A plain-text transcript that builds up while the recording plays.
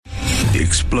The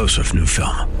explosive new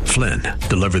film, Flynn,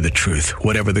 deliver the truth,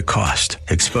 whatever the cost,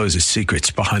 exposes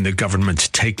secrets behind the government's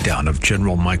takedown of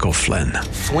General Michael Flynn.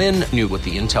 Flynn knew what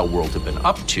the intel world had been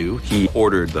up to. He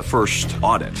ordered the first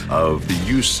audit of the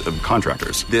use of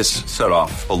contractors. This set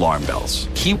off alarm bells.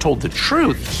 He told the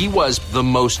truth. He was the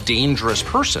most dangerous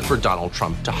person for Donald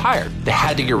Trump to hire. They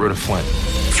had to get rid of Flynn.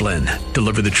 Flynn,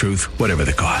 deliver the truth, whatever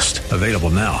the cost. Available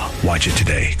now. Watch it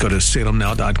today. Go to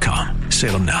salemnow.com.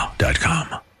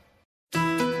 salemnow.com.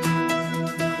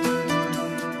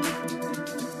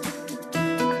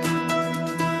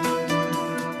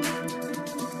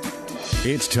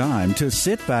 It's time to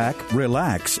sit back,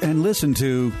 relax, and listen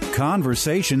to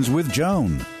Conversations with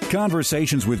Joan.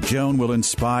 Conversations with Joan will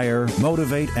inspire,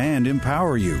 motivate, and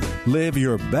empower you. Live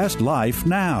your best life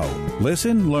now.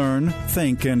 Listen, learn,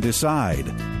 think, and decide.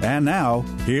 And now,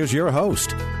 here's your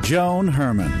host, Joan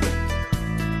Herman.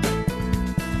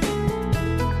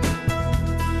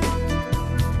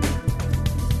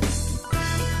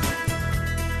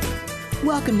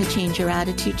 Welcome to Change Your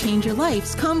Attitude, Change Your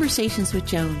Life's Conversations with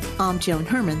Joan. I'm Joan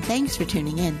Herman. Thanks for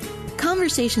tuning in.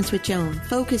 Conversations with Joan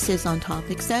focuses on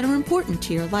topics that are important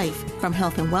to your life, from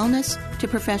health and wellness to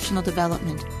professional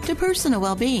development to personal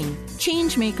well-being.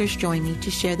 Change makers join me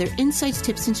to share their insights,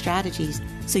 tips, and strategies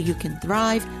so you can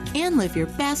thrive and live your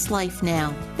best life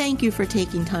now. Thank you for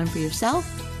taking time for yourself,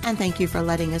 and thank you for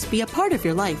letting us be a part of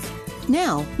your life.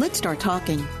 Now, let's start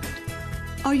talking.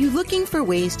 Are you looking for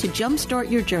ways to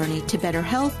jumpstart your journey to better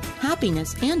health,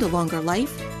 happiness, and a longer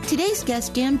life? Today's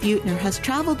guest, Dan Buettner, has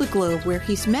traveled the globe where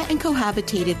he's met and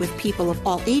cohabitated with people of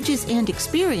all ages and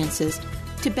experiences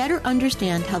to better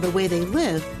understand how the way they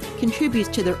live contributes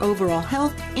to their overall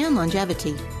health and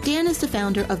longevity. Dan is the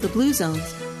founder of the Blue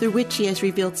Zones, through which he has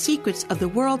revealed secrets of the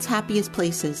world's happiest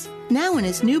places. Now in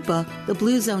his new book, The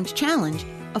Blue Zones Challenge,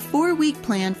 a 4-week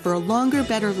plan for a longer,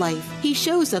 better life, he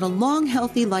shows that a long,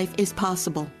 healthy life is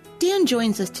possible. Dan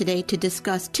joins us today to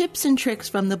discuss tips and tricks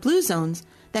from the Blue Zones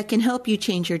that can help you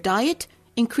change your diet,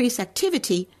 increase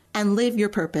activity, and live your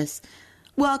purpose.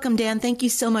 Welcome, Dan. Thank you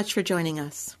so much for joining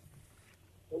us.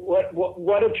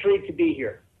 What a treat to be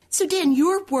here. So, Dan,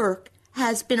 your work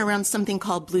has been around something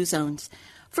called Blue Zones.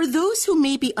 For those who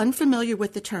may be unfamiliar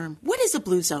with the term, what is a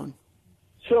Blue Zone?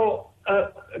 So,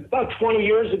 about 20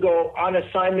 years ago, on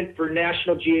assignment for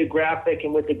National Geographic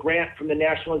and with a grant from the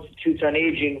National Institutes on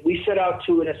Aging, we set out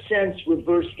to, in a sense,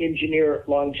 reverse engineer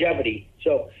longevity.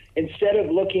 So instead of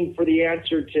looking for the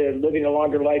answer to living a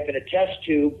longer life in a test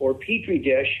tube or petri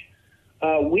dish,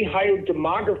 we hired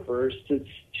demographers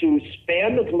to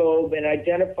span the globe and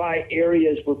identify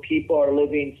areas where people are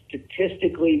living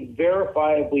statistically,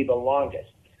 verifiably the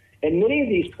longest. And many of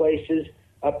these places,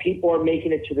 people are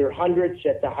making it to their hundreds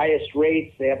at the highest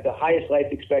rates. They have the highest life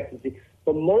expectancy.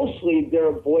 But mostly they're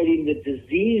avoiding the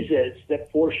diseases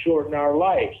that foreshorten our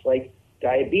lives, like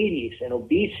diabetes and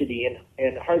obesity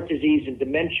and heart disease and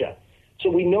dementia.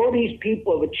 So we know these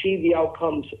people have achieved the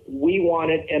outcomes we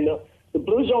wanted. And the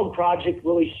Blue Zone Project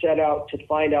really set out to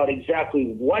find out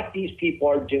exactly what these people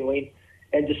are doing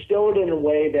and distill it in a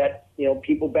way that,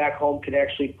 people back home can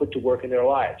actually put to work in their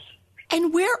lives.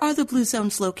 And where are the Blue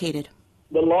Zones located?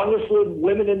 The longest-lived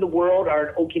women in the world are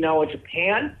in Okinawa,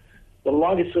 Japan. The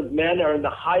longest-lived men are in the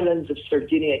highlands of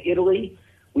Sardinia, Italy.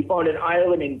 We found an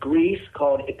island in Greece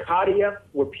called Ikaria,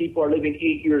 where people are living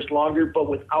 8 years longer, but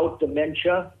without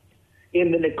dementia.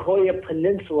 In the Nicoya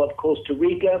Peninsula of Costa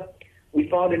Rica, we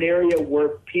found an area where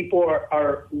people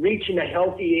are reaching a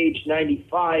healthy age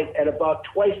 95 at about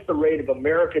twice the rate of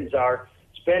Americans are,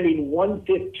 spending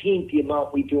 1/15 the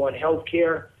amount we do on health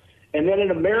care. And then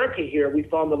in America here, we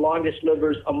found the longest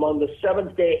livers among the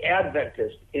Seventh-day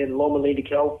Adventists in Loma Linda,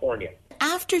 California.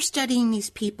 After studying these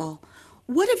people,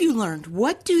 what have you learned?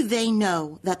 What do they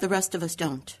know that the rest of us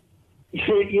don't?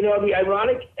 The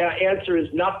ironic answer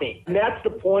is nothing. And that's the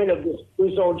point of this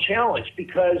Blue Zone Challenge,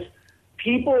 because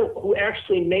people who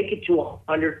actually make it to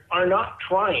 100 are not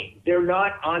trying. They're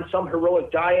not on some heroic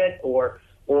diet or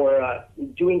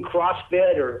doing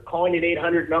CrossFit or calling an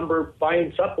 800 number,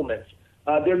 buying supplements.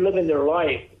 They're living their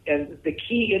life. And the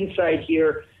key insight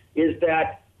here is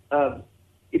that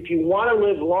if you want to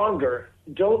live longer,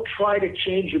 don't try to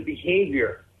change your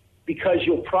behavior because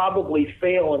you'll probably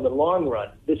fail in the long run.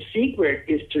 The secret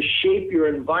is to shape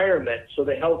your environment so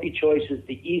the healthy choice is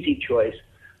the easy choice,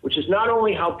 which is not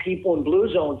only how people in Blue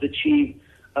Zones achieve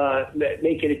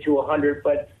making it to 100,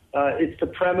 but it's the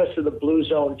premise of the Blue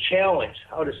Zone Challenge,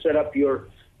 how to set up your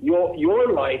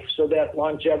life so that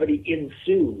longevity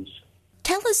ensues.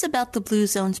 Tell us about the Blue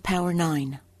Zones Power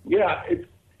 9. Yeah,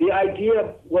 the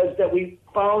idea was that we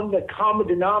found the common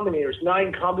denominators,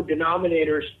 9 common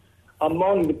denominators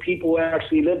among the people who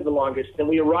actually live the longest. And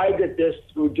we arrived at this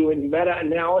through doing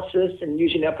meta-analysis and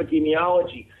using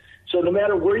epidemiology. So no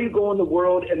matter where you go in the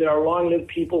world and there are long-lived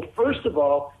people, first of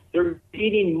all, they're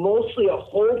eating mostly a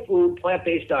whole food,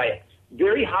 plant-based diet.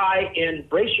 Very high in,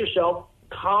 brace yourself,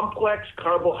 complex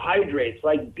carbohydrates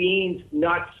like beans,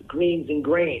 nuts, greens, and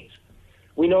grains.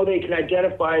 We know they can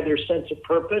identify their sense of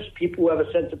purpose. People who have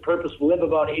a sense of purpose live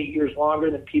about 8 years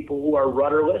longer than people who are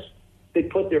rudderless. They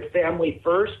put their family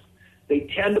first. They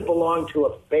tend to belong to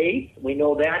a faith. We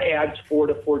know that adds 4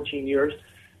 to 14 years.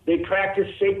 They practice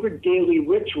sacred daily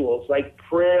rituals like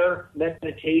prayer,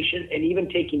 meditation, and even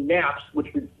taking naps, which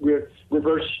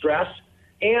reverse stress.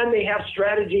 And they have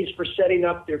strategies for setting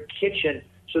up their kitchen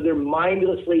so they're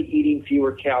mindlessly eating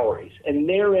fewer calories. And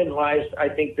therein lies, I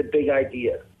think, the big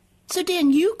idea. So,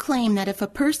 Dan, you claim that if a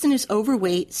person is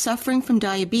overweight, suffering from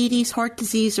diabetes, heart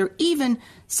disease, or even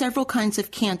several kinds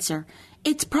of cancer,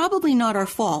 it's probably not our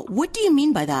fault. What do you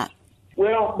mean by that?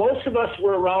 Well, most of us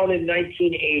were around in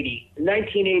 1980. In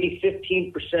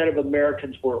 1980, 15% of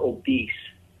Americans were obese.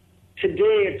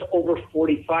 Today, it's over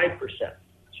 45%.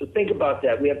 So think about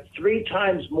that. We have 3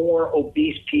 times more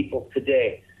obese people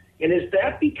today. And is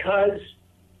that because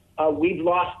we've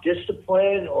lost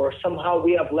discipline or somehow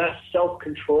we have less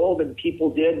self-control than people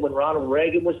did when Ronald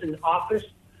Reagan was in office?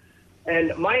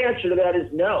 And my answer to that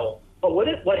is no. But what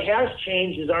has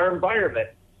changed is our environment.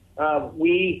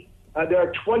 There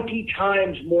are 20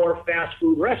 times more fast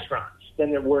food restaurants than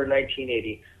there were in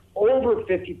 1980. Over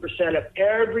 50% of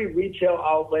every retail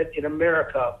outlet in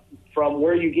America, from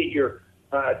where you get your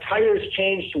tires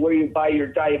changed to where you buy your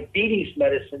diabetes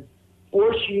medicine,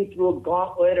 force you through a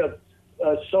gauntlet of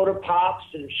soda pops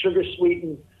and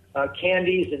sugar-sweetened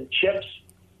candies and chips.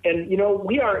 And, you know,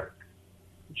 we are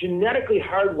genetically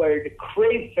hardwired to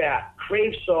crave fat,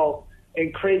 crave salt,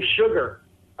 and crave sugar.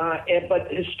 But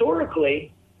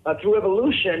historically, through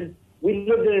evolution, we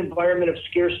lived in an environment of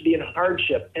scarcity and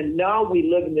hardship. And now we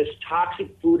live in this toxic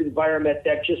food environment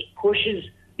that just pushes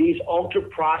these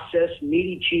ultra-processed,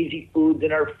 meaty, cheesy foods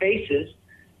in our faces.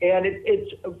 And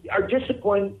it's our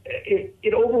discipline,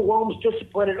 it overwhelms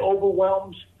discipline, it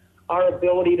overwhelms our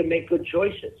ability to make good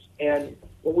choices. And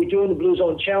what we do in the Blue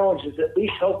Zone Challenge is at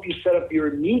least help you set up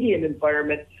your immediate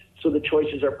environment so the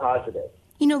choices are positive.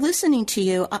 You know, listening to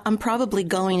you, I'm probably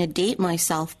going to date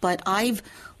myself, but I've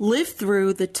lived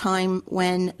through the time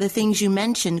when the things you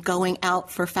mentioned, going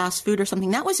out for fast food or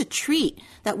something, that was a treat.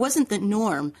 That wasn't the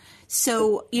norm.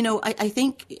 So, you know, I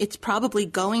think it's probably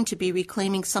going to be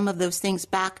reclaiming some of those things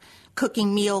back,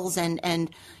 cooking meals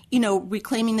and you know,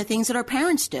 reclaiming the things that our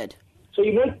parents did. So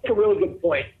you make a really good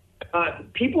point.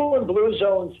 People in blue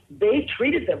zones, they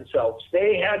treated themselves.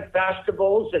 They had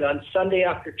festivals, and on Sunday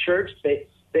after church, they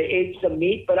ate some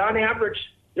meat, but on average,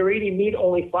 they're eating meat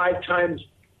only 5 times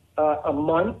a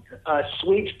month.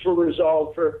 Sweets were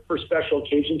reserved for special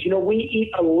occasions. You know, we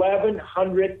eat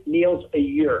 1,100 meals a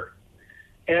year.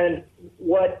 And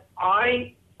what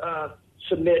I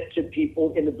submit to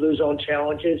people in the Blue Zone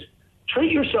Challenge is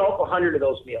treat yourself 100 of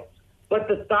those meals. But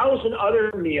the 1,000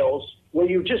 other meals where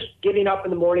you're just getting up in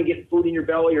the morning, getting food in your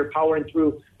belly, or powering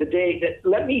through the day, that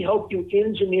let me help you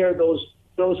engineer those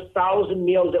 1,000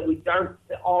 meals that aren't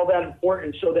all that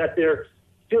important so that they're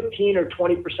 15 or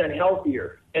 20%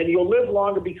 healthier. And you'll live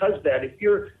longer because of that. If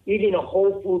you're eating a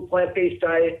whole food, plant-based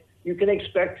diet, you can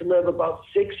expect to live about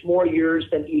 6 more years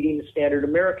than eating the standard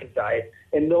American diet.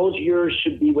 And those years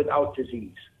should be without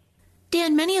disease.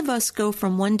 Dan, many of us go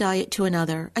from one diet to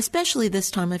another, especially this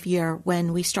time of year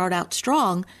when we start out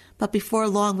strong, but before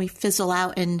long we fizzle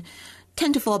out and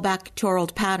tend to fall back to our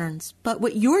old patterns. But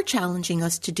what you're challenging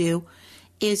us to do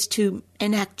is to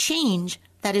enact change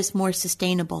that is more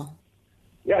sustainable.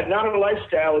 Yeah, not a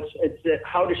lifestyle. It's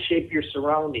how to shape your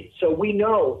surroundings. So we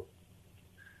know,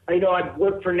 I know I've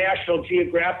worked for National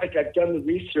Geographic. I've done the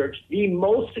research. The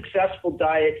most successful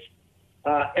diets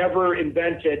ever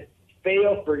invented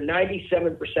fail for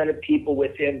 97% of people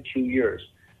within 2 years.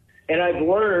 And I've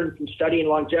learned from studying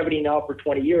longevity now for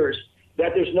 20 years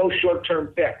that there's no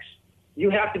short-term fix. You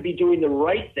have to be doing the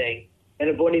right thing and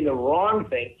avoiding the wrong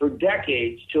thing for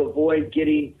decades to avoid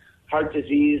getting heart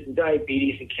disease and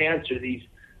diabetes and cancer, these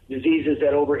diseases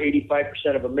that over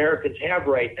 85% of Americans have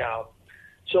right now.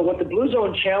 So what the Blue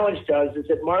Zone Challenge does is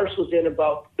it marshals in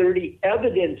about 30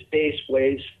 evidence-based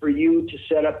ways for you to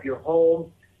set up your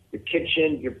home, your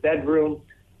kitchen, your bedroom,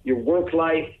 your work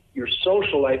life, your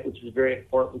social life, which is very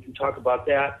important. We can talk about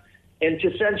that. And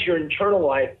to sense your internal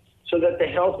life so that the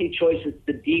healthy choice is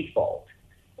the default.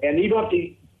 And you don't have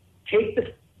to take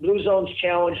the Blue Zones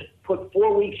Challenge, put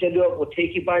 4 weeks into it, we'll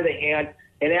take you by the hand,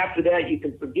 and after that you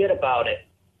can forget about it.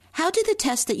 How do the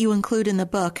tests that you include in the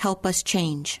book help us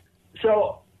change?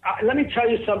 So let me tell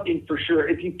you something for sure.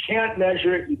 If you can't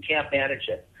measure it, you can't manage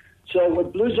it. So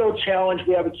with Blue Zone Challenge,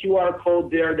 we have a QR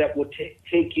code there that will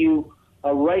take you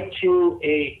right to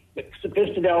a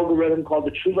sophisticated algorithm called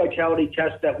the True Vitality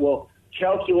Test that will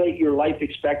calculate your life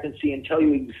expectancy and tell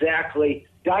you exactly,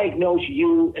 diagnose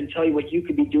you and tell you what you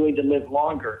could be doing to live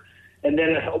longer. And then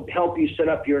it'll help you set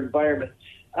up your environment.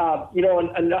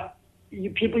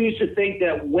 People used to think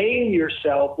that weighing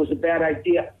yourself was a bad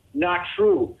idea. Not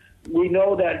true. We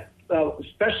know that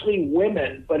especially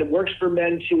women, but it works for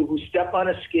men too, who step on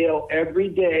a scale every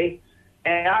day.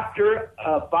 After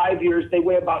 5 years, they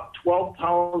weigh about 12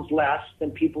 pounds less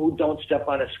than people who don't step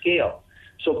on a scale.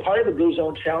 So part of the Blue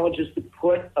Zone Challenge is to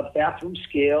put a bathroom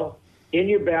scale in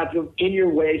your bathroom, in your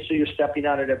way, so you're stepping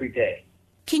on it every day.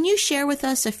 Can you share with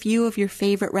us a few of your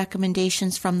favorite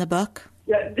recommendations from the book?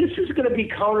 Yeah, this is going to be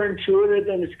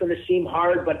counterintuitive and it's going to seem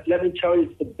hard, but let me tell you,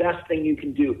 it's the best thing you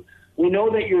can do. We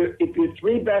know that if your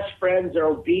three best friends are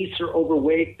obese or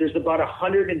overweight, there's about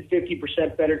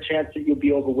 150% better chance that you'll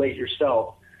be overweight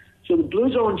yourself. So the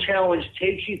Blue Zone Challenge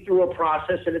takes you through a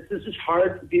process, and this is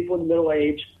hard for people in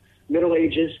the Middle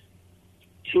Ages,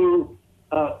 to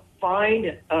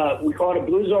find, we call it a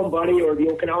Blue Zone buddy, or the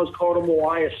Okinawans call it a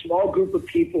Moai, a small group of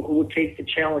people who will take the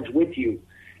challenge with you.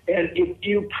 And if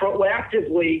you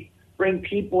proactively bring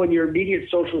people in your immediate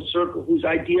social circle whose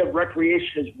idea of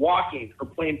recreation is walking or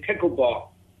playing pickleball,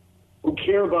 who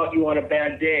care about you on a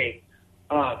bad day,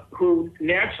 who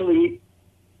naturally eat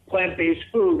plant-based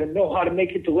food and know how to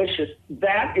make it delicious,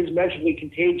 that is measurably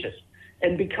contagious.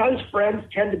 And because friends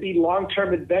tend to be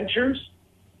long-term adventures,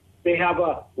 they have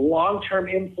a long-term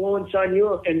influence on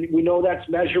you, and we know that's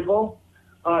measurable.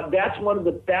 That's one of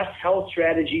the best health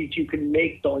strategies you can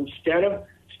make, though. Instead of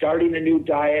starting a new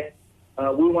diet,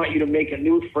 we want you to make a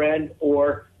new friend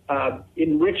or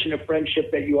enrich in a friendship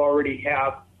that you already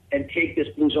have and take this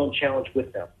Blue Zone Challenge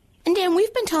with them. And Dan,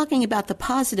 we've been talking about the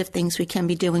positive things we can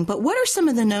be doing, but what are some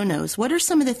of the no-nos? What are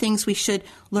some of the things we should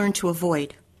learn to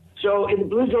avoid? So in the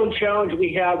Blue Zone Challenge,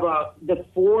 we have the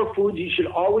 4 foods you should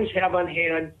always have on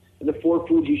hand and the 4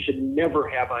 foods you should never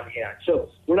have on hand. So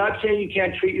we're not saying you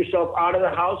can't treat yourself out of the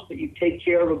house, but you take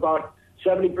care of about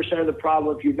 70% of the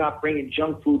problem if you're not bringing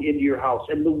junk food into your house.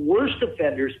 And the worst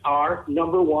offenders are,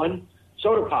 number 1,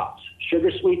 soda pops.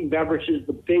 Sugar-sweetened beverages,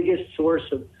 the biggest source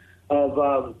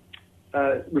of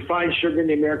refined sugar in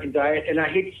the American diet. And I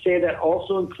hate to say that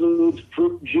also includes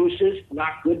fruit juices,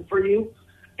 not good for you,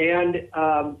 and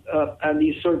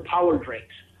these sort of power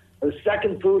drinks. The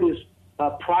second food is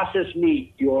processed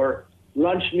meat, your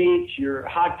lunch meats, your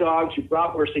hot dogs, your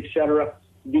bratwurst, etc.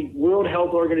 The World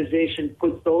Health Organization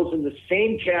puts those in the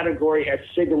same category as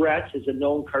cigarettes, as a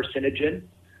known carcinogen.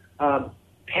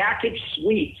 Packaged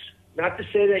sweets, not to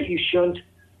say that you shouldn't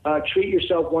treat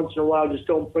yourself once in a while, just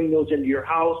don't bring those into your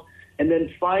house. And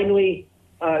then finally,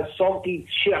 salty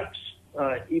chips,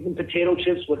 even potato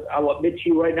chips. I'll admit to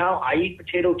you right now, I eat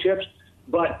potato chips,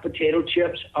 but potato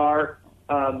chips are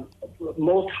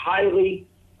most highly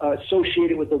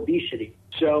associated with obesity.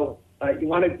 So you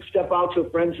want to step out to a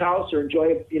friend's house or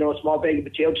enjoy a small bag of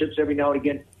potato chips every now and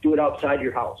again, do it outside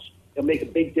your house. It'll make a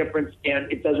big difference,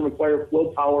 and it doesn't require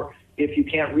willpower if you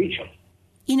can't reach them.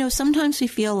 Sometimes we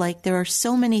feel like there are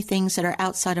so many things that are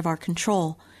outside of our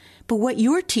control, but what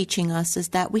you're teaching us is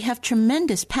that we have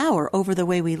tremendous power over the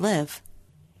way we live.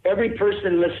 Every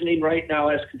person listening right now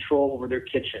has control over their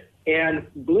kitchen. And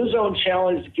Blue Zone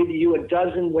Challenge gives you a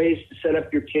dozen ways to set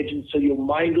up your kitchen so you'll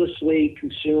mindlessly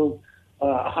consume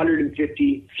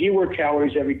 150 fewer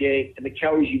calories every day, and the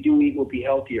calories you do eat will be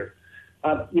healthier.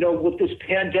 With this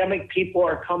pandemic, people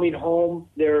are coming home.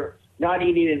 They're not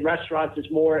eating in restaurants as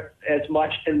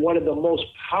much. And one of the most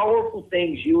powerful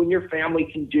things you and your family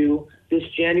can do this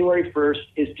January 1st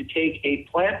is to take a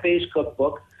plant-based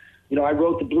cookbook. I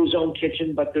wrote the Blue Zone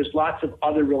Kitchen, but there's lots of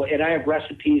other and I have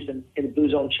recipes in the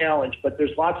Blue Zone Challenge, but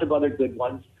there's lots of other good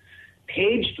ones.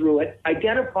 Page through it,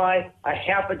 identify a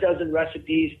half a dozen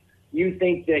recipes you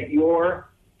think that your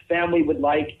family would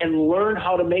like, and learn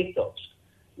how to make those.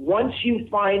 Once you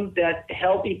find that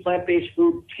healthy plant-based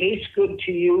food tastes good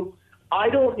to you, I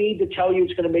don't need to tell you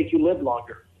it's going to make you live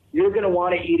longer. You're going to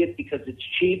want to eat it because it's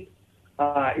cheap,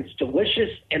 it's delicious,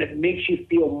 and it makes you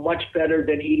feel much better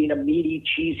than eating a meaty,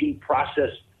 cheesy,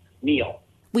 processed meal.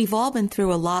 We've all been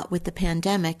through a lot with the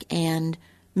pandemic, and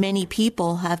many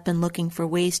people have been looking for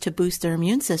ways to boost their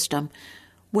immune system.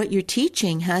 What you're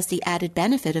teaching has the added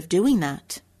benefit of doing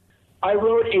that. I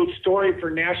wrote a story for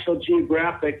National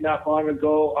Geographic not long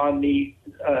ago on the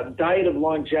diet of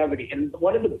longevity. And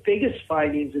one of the biggest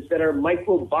findings is that our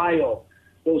microbiome,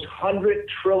 those 100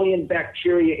 trillion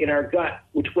bacteria in our gut,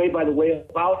 which weigh, by the way,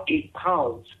 about 8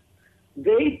 pounds,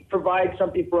 they provide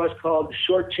something for us called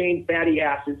short-chain fatty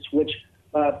acids, which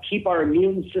keep our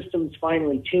immune systems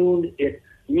finely tuned. It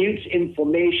mutes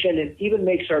inflammation and even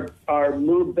makes our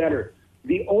mood better.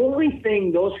 The only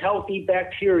thing those healthy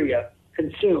bacteria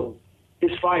consume is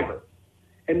fiber.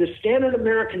 And the standard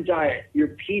American diet, your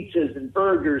pizzas and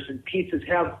burgers and pizzas,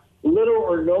 have little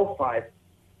or no fiber.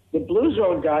 The Blue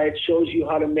Zone diet shows you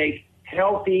how to make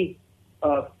healthy,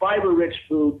 fiber-rich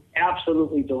food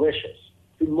absolutely delicious.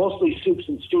 Mostly soups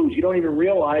and stews. You don't even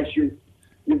realize you're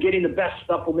getting the best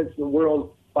supplements in the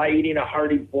world by eating a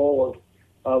hearty bowl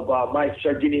of my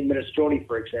Sardinian minestrone,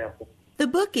 for example. The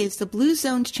book is The Blue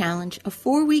Zones Challenge, a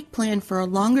 4-week plan for a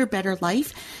longer, better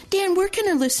life. Dan, where can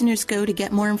our listeners go to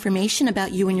get more information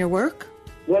about you and your work?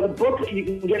 Well, the book, you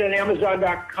can get it at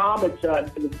Amazon.com. It's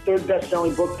the third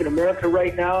best-selling book in America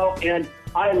right now. And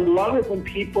I love it when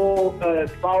people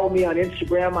follow me on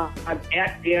Instagram. I'm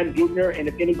at Dan Buettner. And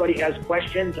if anybody has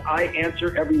questions, I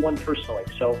answer everyone personally.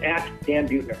 So at Dan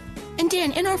Buettner. And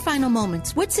Dan, in our final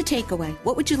moments, what's the takeaway?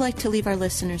 What would you like to leave our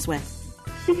listeners with?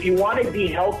 If you want to be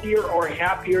healthier or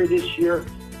happier this year,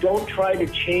 don't try to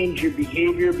change your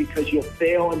behavior because you'll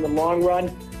fail in the long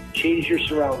run. Change your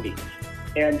surroundings.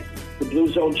 And the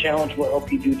Blue Zone Challenge will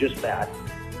help you do just that.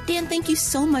 Dan, thank you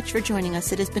so much for joining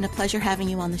us. It has been a pleasure having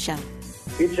you on the show.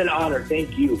 It's an honor.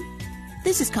 Thank you.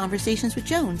 This is Conversations with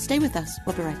Joan. Stay with us.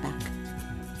 We'll be right back.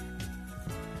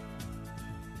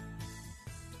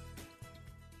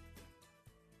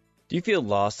 Do you feel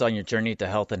lost on your journey to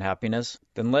health and happiness?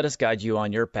 Then let us guide you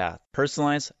on your path.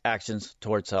 Personalized actions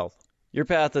towards health. Your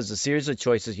path is a series of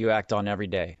choices you act on every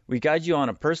day. We guide you on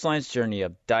a personalized journey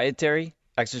of dietary,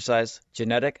 exercise,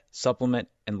 genetic, supplement,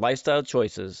 and lifestyle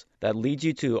choices that lead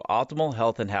you to optimal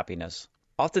health and happiness.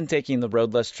 Often taking the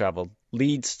road less traveled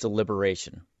leads to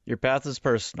liberation. Your path is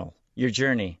personal. Your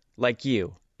journey, like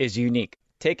you, is unique.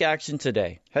 Take action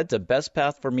today. Head to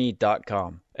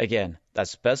bestpathforme.com. Again,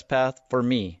 that's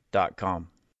bestpathforme.com.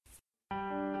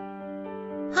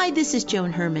 Hi, this is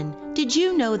Joan Herman. Did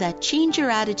you know that Change Your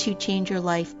Attitude, Change Your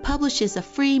Life publishes a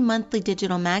free monthly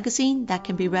digital magazine that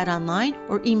can be read online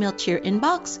or emailed to your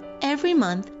inbox? Every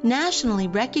month, nationally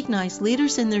recognized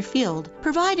leaders in their field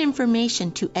provide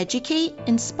information to educate,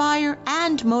 inspire,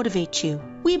 and motivate you.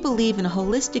 We believe in a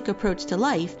holistic approach to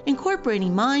life,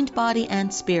 incorporating mind, body,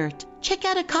 and spirit. Check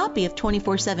out a copy of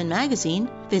 24/7 magazine,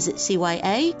 visit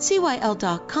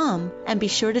CYACYL.com, and be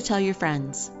sure to tell your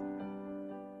friends.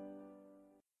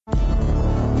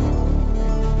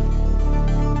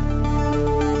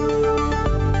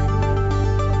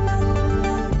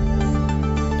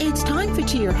 It's time for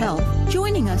To Your Health.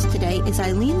 Joining us today is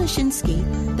Eileen Lashinsky,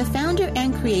 the founder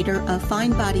and creator of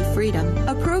Find Body Freedom,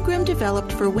 a program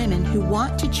developed for women who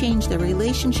want to change their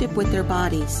relationship with their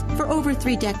bodies. For over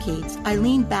 3 decades,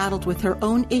 Eileen battled with her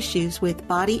own issues with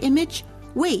body image,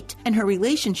 weight, and her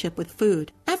relationship with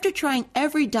food. After trying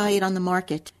every diet on the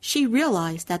market, she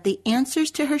realized that the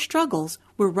answers to her struggles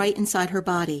were right inside her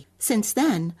body. Since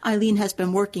then, Eileen has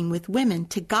been working with women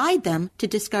to guide them to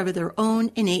discover their own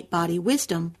innate body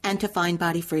wisdom and to find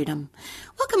body freedom.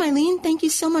 Welcome, Eileen. Thank you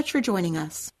so much for joining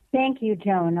us. Thank you,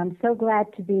 Joan. I'm so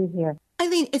glad to be here.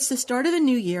 Eileen, it's the start of a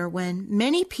new year when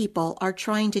many people are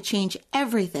trying to change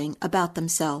everything about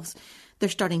themselves. They're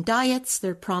starting diets,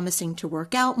 they're promising to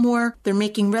work out more, they're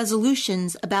making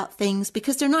resolutions about things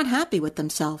because they're not happy with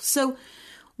themselves. So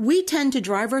we tend to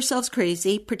drive ourselves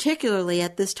crazy, particularly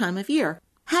at this time of year.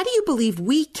 How do you believe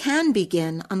we can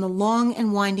begin on the long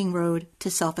and winding road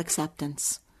to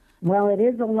self-acceptance? Well, it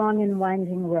is a long and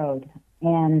winding road.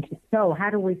 And so how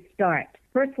do we start?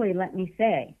 Firstly, let me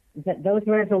say that those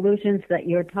resolutions that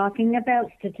you're talking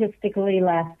about statistically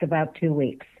last about 2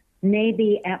 weeks,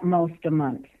 maybe at most a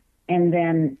month. And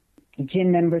then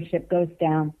gym membership goes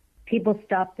down. People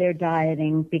stop their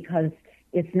dieting because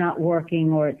it's not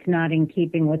working or it's not in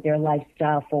keeping with their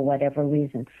lifestyle for whatever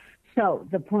reason. So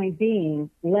the point being,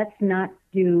 let's not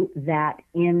do that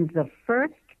in the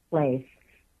first place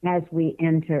as we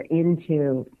enter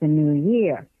into the new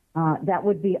year. That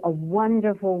would be a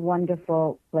wonderful,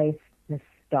 wonderful place to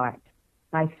start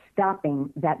by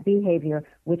stopping that behavior,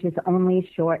 which is only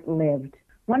short-lived.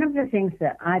 One of the things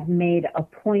that I've made a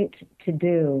point to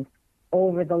do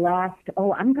over the last,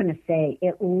 I'm going to say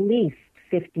at least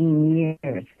 15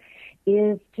 years,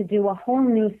 is to do a whole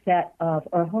new set of,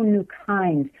 or a whole new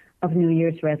kind of New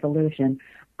Year's resolution.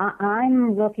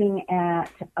 I'm looking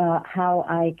at how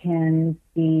I can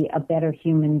be a better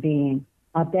human being,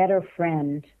 a better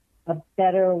friend, a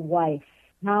better wife,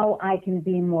 how I can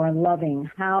be more loving,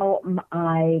 how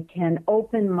I can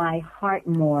open my heart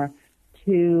more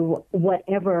to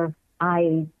whatever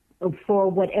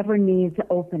needs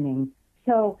opening.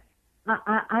 So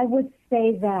I would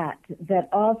say that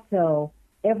also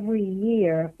every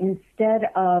year, instead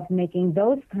of making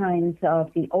those kinds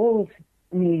of the old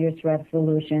New Year's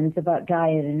resolutions about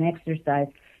diet and exercise,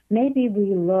 maybe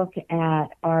we look at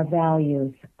our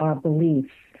values, our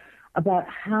beliefs, about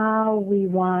how we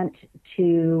want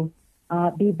to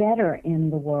be better in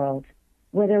the world,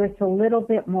 whether it's a little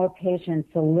bit more patience,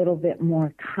 a little bit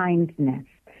more kindness.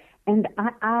 And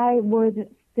I would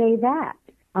say that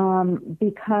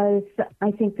because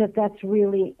I think that that's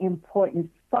really important,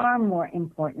 far more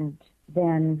important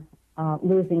than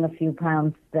losing a few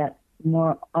pounds that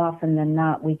more often than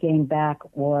not we gain back,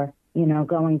 or,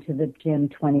 going to the gym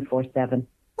 24/7.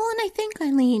 Well, and I think,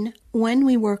 Eileen, when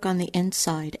we work on the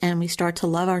inside and we start to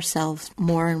love ourselves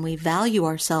more and we value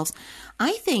ourselves,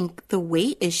 I think the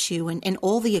weight issue and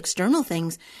all the external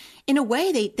things, in a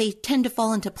way, they tend to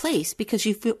fall into place because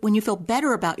when you feel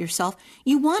better about yourself,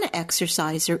 you want to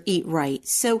exercise or eat right.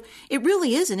 So it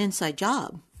really is an inside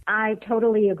job. I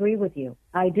totally agree with you.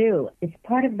 I do. It's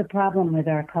part of the problem with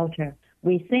our culture.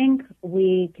 We think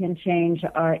we can change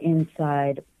our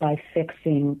inside by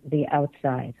fixing the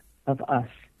outside of us.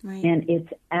 Right. And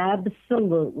it's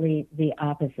absolutely the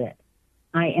opposite.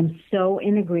 I am so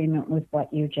in agreement with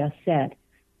what you just said.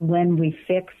 When we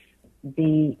fix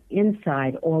the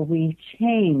inside, or we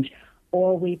change,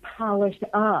 or we polish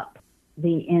up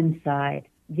the inside,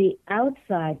 the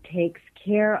outside takes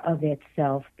care of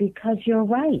itself, because you're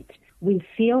right. We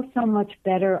feel so much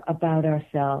better about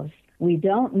ourselves. We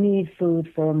don't need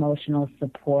food for emotional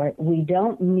support. We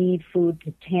don't need food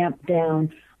to tamp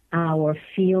down our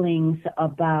feelings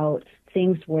about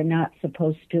things we're not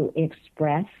supposed to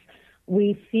express.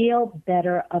 We feel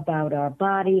better about our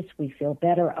bodies. We feel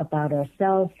better about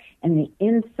ourselves, and the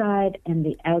inside and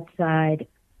the outside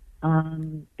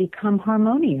become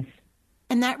harmonious.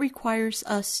 And that requires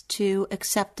us to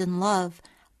accept and love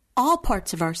all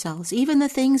parts of ourselves, even the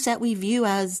things that we view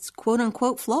as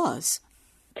quote-unquote flaws.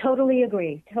 Totally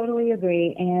agree.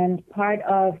 And part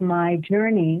of my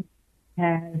journey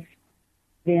has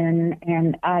been,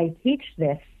 and I teach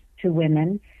this to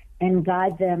women and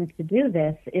guide them to do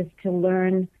this, is to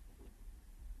learn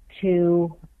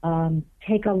to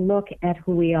take a look at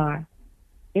who we are,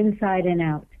 inside and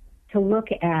out, to look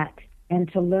at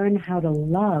and to learn how to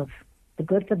love the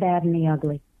good, the bad, and the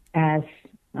ugly, as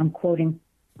I'm quoting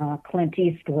Clint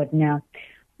Eastwood now,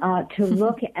 to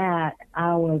look at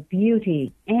our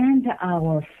beauty and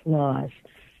our flaws.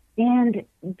 And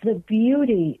the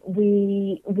beauty,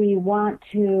 we want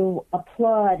to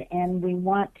applaud and we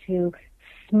want to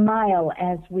smile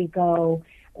as we go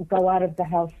out of the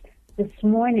house. This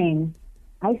morning,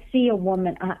 I see a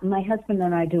woman. My husband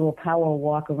and I do a power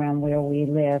walk around where we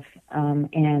live,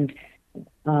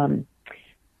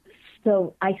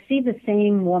 so I see the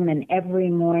same woman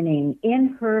every morning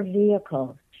in her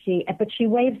vehicle. But she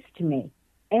waves to me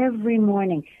every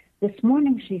morning. This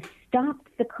morning, she stopped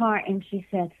the car and she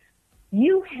said,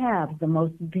 "You have the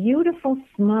most beautiful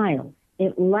smile.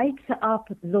 It lights up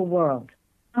the world."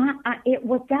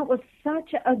 That was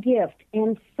such a gift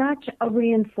and such a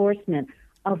reinforcement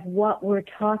of what we're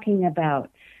talking about,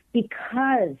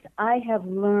 because I have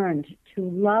learned to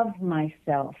love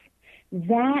myself.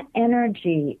 That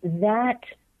energy, that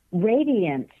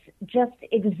radiance just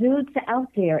exudes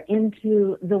out there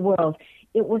into the world.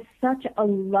 It was such a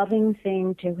loving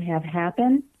thing to have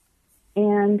happen.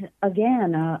 And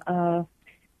again, a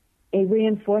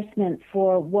reinforcement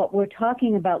for what we're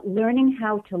talking about, learning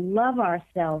how to love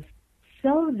ourselves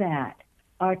so that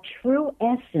our true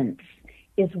essence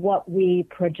is what we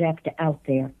project out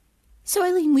there. So,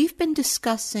 Eileen, we've been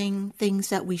discussing things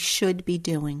that we should be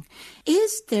doing.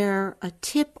 Is there a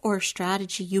tip or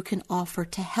strategy you can offer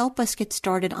to help us get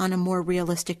started on a more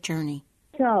realistic journey?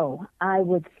 So, I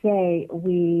would say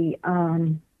we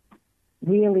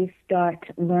really start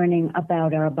learning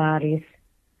about our bodies.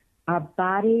 Our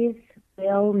bodies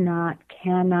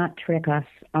cannot trick us.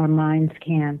 Our minds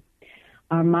can.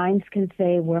 Our minds can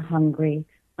say we're hungry.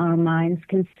 Our minds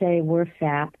can say we're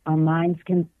fat. Our minds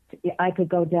can, I could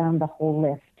go down the whole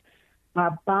list.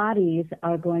 Our bodies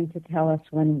are going to tell us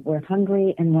when we're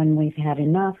hungry and when we've had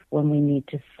enough, when we need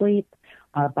to sleep.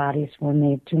 Our bodies were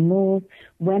made to move.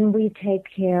 When we take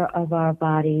care of our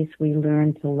bodies, we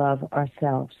learn to love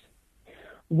ourselves.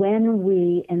 When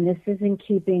we, and this is in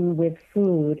keeping with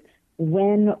food,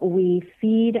 when we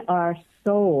feed our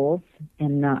souls,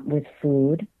 and not with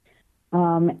food,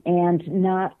 and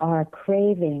not our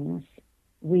cravings,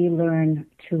 we learn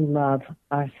to love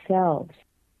ourselves,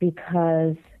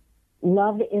 because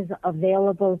love is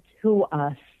available to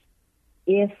us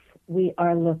if we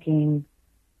are looking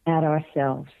at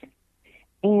ourselves.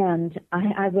 And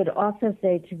I would also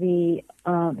say, to be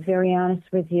very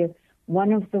honest with you,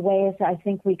 one of the ways I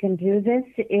think we can do this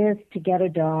is to get a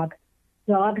dog.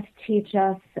 Dogs teach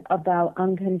us about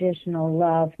unconditional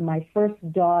love. My first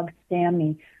dog,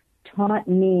 Sammy, taught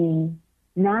me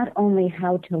not only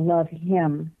how to love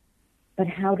him, but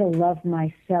how to love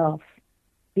myself,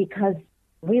 because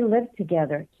we lived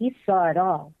together. He saw it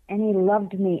all, and he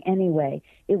loved me anyway.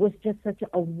 It was just such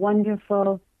a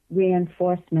wonderful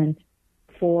reinforcement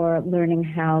for learning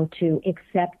how to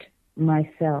accept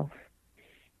myself.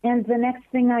 And the next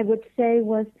thing I would say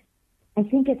was, I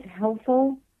think it's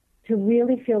helpful to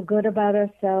really feel good about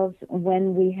ourselves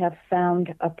when we have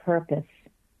found a purpose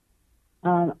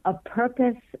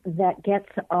that gets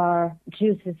our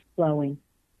juices flowing,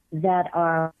 that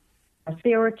are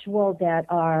spiritual, that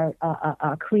are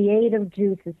creative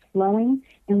juices flowing,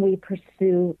 and we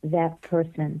pursue that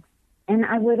person. And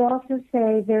I would also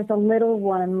say there's a little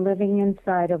one living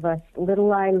inside of us.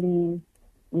 Little Eileen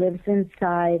lives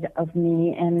inside of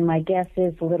me, and my guess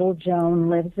is little Joan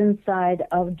lives inside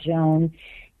of Joan.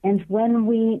 And when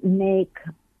we make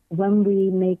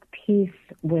peace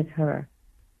with her,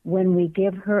 when we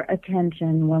give her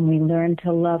attention, when we learn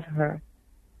to love her,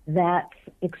 that's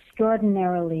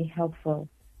extraordinarily helpful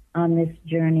on this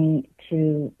journey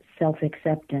to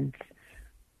self-acceptance.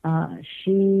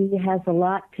 She has a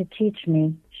lot to teach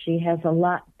me. She has a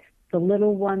lot. The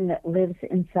little one that lives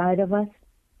inside of us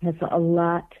has a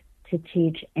lot to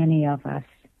teach any of us.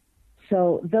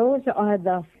 So those are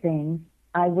the things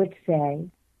I would say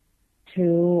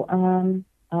to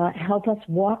help us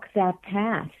walk that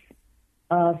path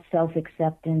of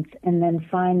self-acceptance, and then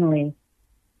finally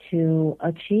to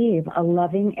achieve a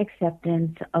loving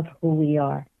acceptance of who we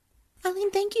are.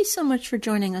 Eileen, thank you so much for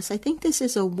joining us. I think this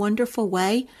is a wonderful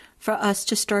way for us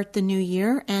to start the new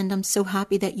year, and I'm so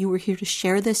happy that you were here to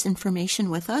share this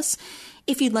information with us.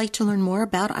 If you'd like to learn more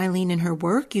about Eileen and her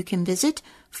work, you can visit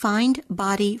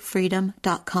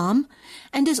findbodyfreedom.com.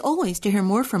 And as always, to hear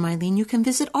more from Eileen, you can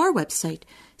visit our website,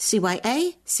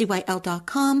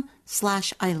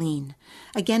 cyacyl.com/Eileen.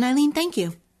 Again, Eileen, thank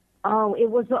you. Oh,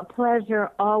 it was a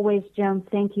pleasure always, Joan.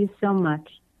 Thank you so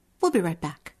much. We'll be right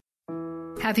back.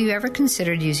 Have you ever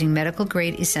considered using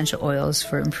medical-grade essential oils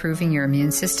for improving your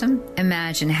immune system?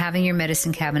 Imagine having your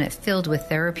medicine cabinet filled with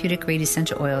therapeutic-grade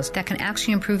essential oils that can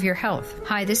actually improve your health.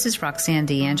 Hi, this is Roxanne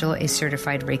D'Angelo, a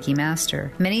certified Reiki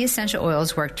master. Many essential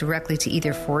oils work directly to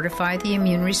either fortify the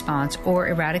immune response or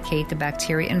eradicate the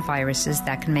bacteria and viruses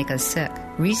that can make us sick.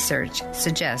 Research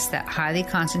suggests that highly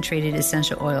concentrated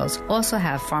essential oils also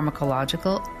have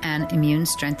pharmacological and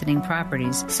immune-strengthening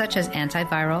properties, such as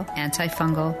antiviral,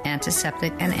 antifungal,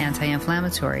 antiseptic, and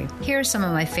anti-inflammatory. Here are some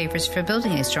of my favorites for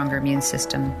building a stronger immune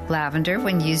system. Lavender,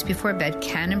 when used before bed,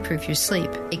 can improve your sleep,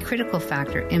 a critical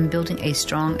factor in building a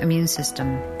strong immune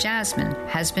system. Jasmine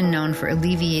has been known for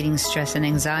alleviating stress and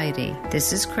anxiety.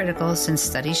 This is critical since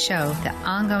studies show that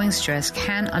ongoing stress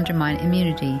can undermine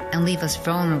immunity and leave us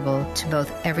vulnerable to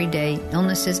both everyday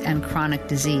illnesses and chronic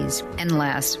disease. And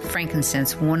last,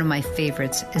 frankincense, one of my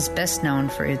favorites, is best known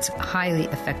for its highly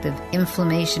effective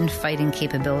inflammation-fighting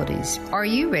capabilities. Are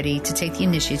you ready to take the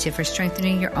initiative for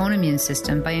strengthening your own immune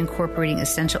system by incorporating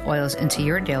essential oils into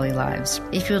your daily lives?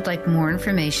 If you would like more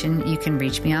information, you can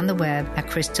reach me on the web at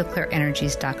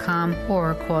crystalclearenergies.com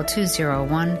or call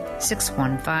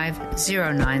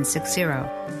 201-615-0960.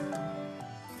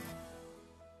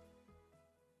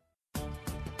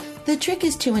 The trick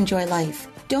is to enjoy life.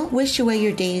 Don't wish away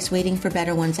your days waiting for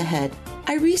better ones ahead.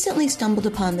 I recently stumbled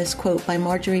upon this quote by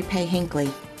Marjorie Pay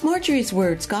Hinckley. Marjorie's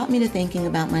words got me to thinking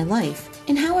about my life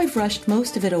and how I've rushed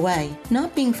most of it away,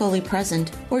 not being fully present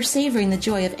or savoring the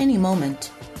joy of any moment.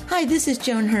 Hi, this is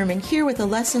Joan Herman here with a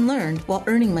lesson learned while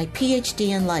earning my PhD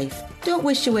in life. Don't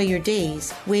wish away your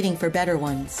days waiting for better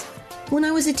ones. When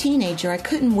I was a teenager, I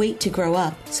couldn't wait to grow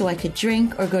up so I could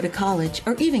drink or go to college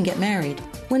or even get married.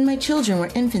 When my children were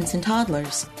infants and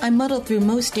toddlers, I muddled through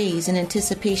most days in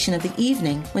anticipation of the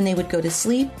evening when they would go to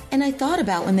sleep, and I thought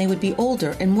about when they would be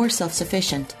older and more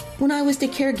self-sufficient. When I was the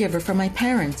caregiver for my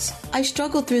parents, I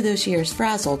struggled through those years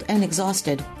frazzled and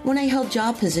exhausted. When I held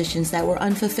job positions that were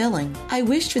unfulfilling, I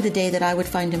wished for the day that I would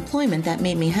find employment that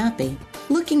made me happy.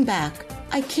 Looking back,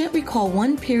 I can't recall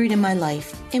one period in my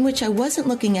life in which I wasn't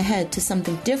looking ahead to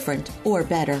something different or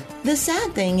better. The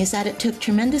sad thing is that it took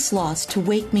tremendous loss to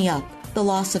wake me up. The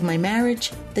loss of my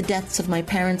marriage, the deaths of my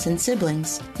parents and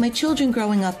siblings, my children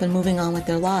growing up and moving on with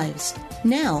their lives.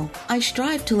 Now, I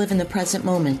strive to live in the present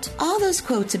moment. All those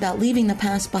quotes about leaving the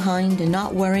past behind and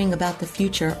not worrying about the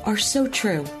future are so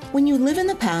true. When you live in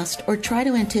the past or try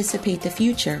to anticipate the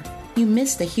future, you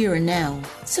miss the here and now.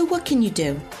 So what can you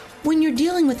do? When you're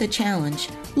dealing with a challenge,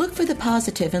 look for the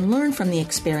positive and learn from the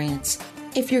experience.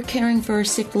 If you're caring for a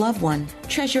sick loved one,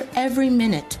 treasure every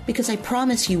minute, because I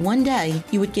promise you one day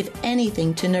you would give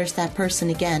anything to nurse that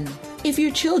person again. If your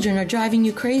children are driving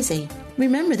you crazy,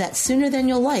 remember that sooner than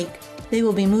you'll like, they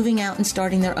will be moving out and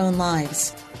starting their own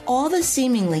lives. All the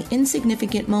seemingly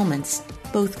insignificant moments,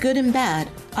 both good and bad,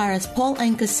 are, as Paul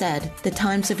Anka said, the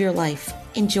times of your life.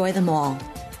 Enjoy them all.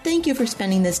 Thank you for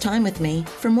spending this time with me.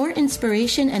 For more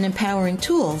inspiration and empowering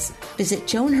tools, visit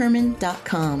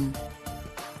joanherman.com.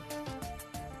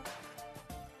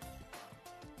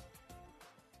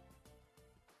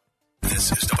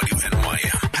 This is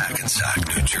WNYM,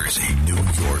 Hackensack, New Jersey,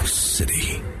 New York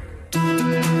City.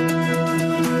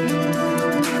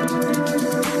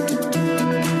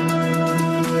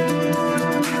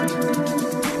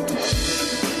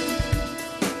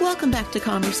 Welcome back to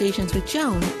Conversations with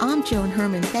Joan. I'm Joan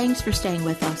Herman. Thanks for staying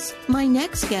with us. My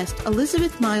next guest,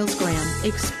 Elizabeth Miles Graham,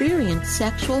 experienced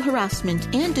sexual harassment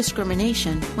and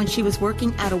discrimination when she was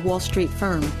working at a Wall Street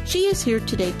firm. She is here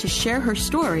today to share her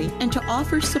story and to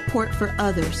offer support for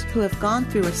others who have gone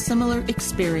through a similar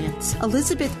experience.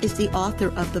 Elizabeth is the author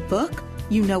of the book,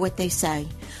 You Know What They Say.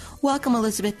 Welcome,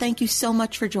 Elizabeth. Thank you so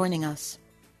much for joining us.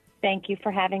 Thank you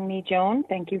for having me, Joan.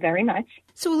 Thank you very much.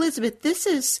 So, Elizabeth, this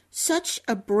is such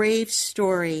a brave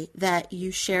story that you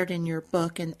shared in your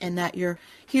book and that you're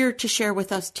here to share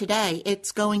with us today.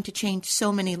 It's going to change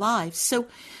so many lives. So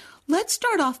let's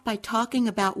start off by talking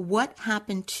about what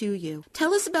happened to you.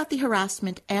 Tell us about the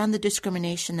harassment and the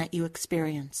discrimination that you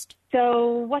experienced. So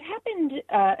what happened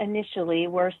initially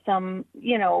were some,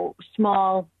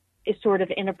 small sort of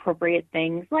inappropriate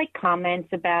things like comments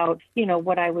about,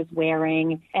 what I was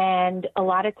wearing. And a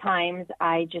lot of times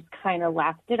I just kind of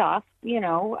laughed it off.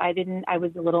 I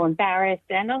was a little embarrassed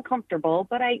and uncomfortable,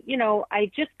 but I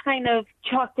just kind of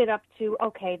chalked it up to,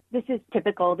 okay, this is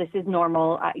typical. This is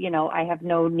normal. I have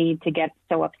no need to get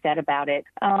so upset about it.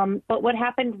 But what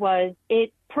happened was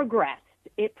it progressed.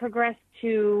 It progressed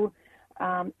to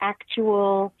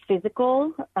actual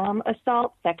physical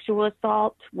assault, sexual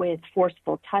assault with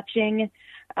forceful touching.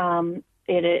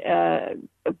 It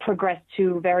progressed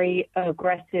to very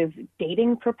aggressive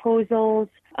dating proposals.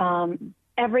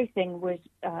 Everything was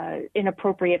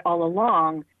inappropriate all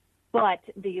along, but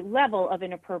the level of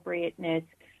inappropriateness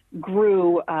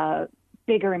grew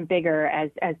bigger and bigger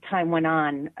as time went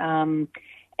on.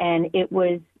 And it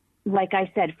was, like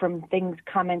I said, from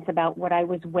comments about what I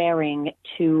was wearing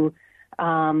to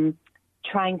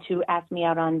trying to ask me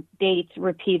out on dates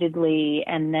repeatedly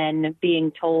and then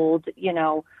being told,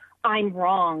 I'm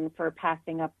wrong for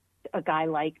passing up a guy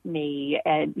like me.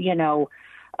 And,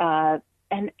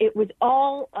 and it was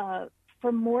all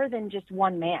for more than just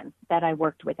one man that I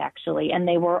worked with, actually. And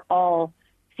they were all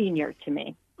senior to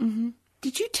me. Mm-hmm.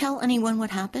 Did you tell anyone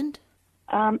what happened?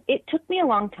 It took me a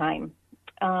long time.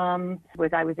 I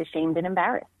was ashamed and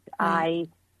embarrassed. I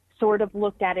sort of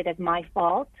looked at it as my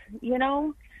fault,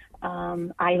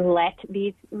 I let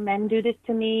these men do this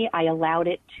to me. I allowed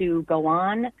it to go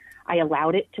on. I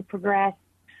allowed it to progress.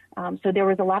 So there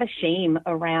was a lot of shame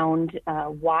around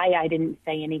why I didn't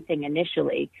say anything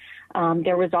initially.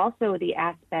 There was also the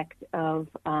aspect of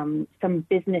some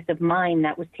business of mine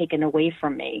that was taken away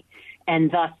from me,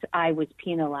 and thus I was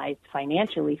penalized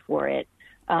financially for it.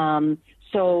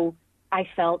 So I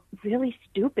felt really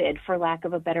stupid, for lack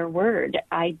of a better word.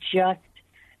 I just,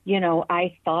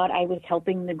 I thought I was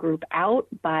helping the group out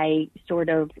by sort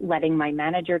of letting my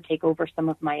manager take over some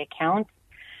of my accounts.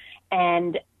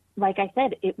 And like I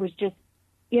said, it was just,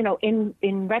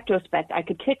 in retrospect, I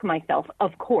could kick myself,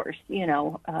 of course.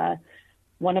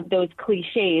 One of those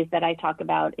cliches that I talk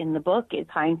about in the book is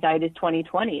hindsight is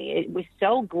 20/20. It was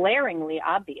so glaringly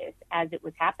obvious as it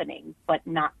was happening, but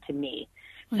not to me.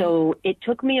 So it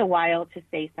took me a while to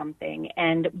say something.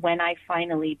 And when I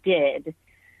finally did,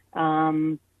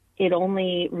 it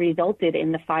only resulted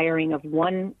in the firing of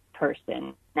one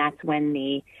person. That's when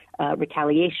the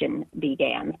retaliation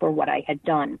began for what I had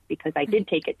done, because I did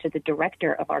take it to the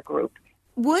director of our group.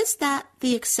 Was that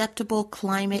the acceptable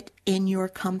climate in your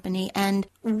company? And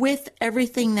with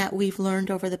everything that we've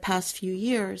learned over the past few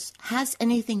years, has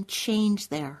anything changed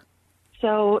there?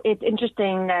 So it's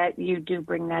interesting that you do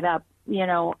bring that up.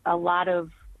 A lot of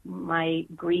my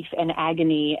grief and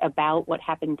agony about what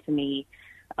happened to me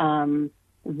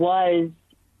was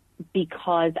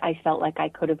because I felt like I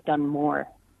could have done more.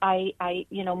 My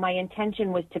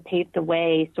intention was to pave the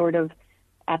way sort of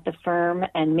at the firm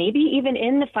and maybe even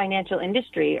in the financial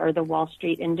industry or the Wall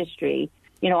Street industry.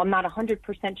 I'm not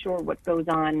 100% sure what goes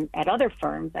on at other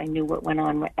firms. I knew what went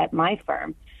on at my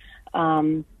firm.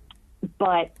 And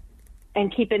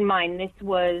keep in mind, this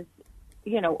was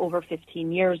over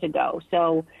 15 years ago.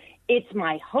 So it's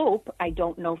my hope, I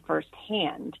don't know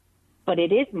firsthand, but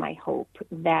it is my hope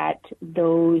that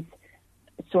those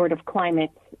sort of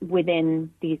climates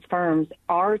within these firms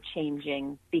are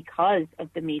changing because of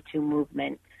the Me Too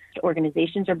movement.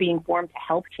 Organizations are being formed to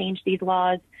help change these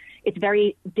laws. It's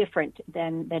very different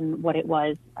than what it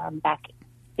was back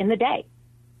in the day.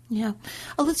 Yeah.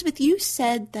 Elizabeth, you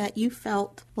said that you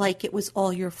felt like it was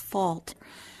all your fault.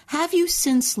 Have you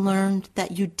since learned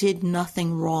that you did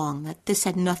nothing wrong, that this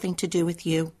had nothing to do with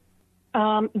you?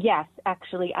 Yes,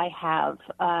 actually, I have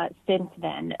since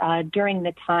then. During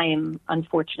the time,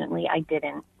 unfortunately, I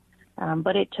didn't.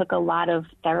 But it took a lot of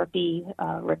therapy,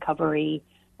 recovery,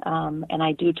 and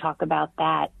I do talk about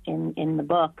that in the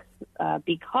book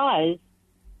because,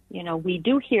 we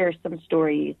do hear some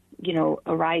stories,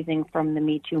 arising from the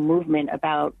Me Too movement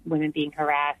about women being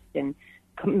harassed and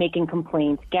making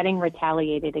complaints, getting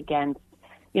retaliated against,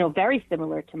 very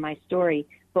similar to my story.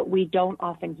 But we don't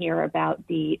often hear about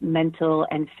the mental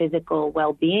and physical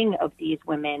well-being of these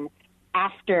women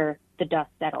after the dust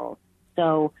settles.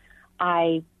 So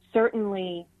I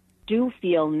certainly do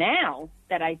feel now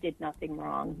that I did nothing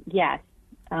wrong, yes,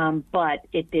 but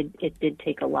it did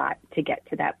take a lot to get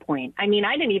to that point. I mean,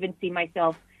 I didn't even see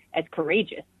myself as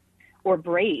courageous or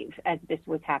brave as this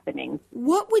was happening.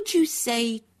 What would you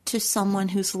say to someone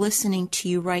who's listening to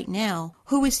you right now,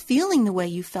 who is feeling the way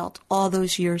you felt all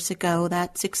those years ago,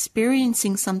 that's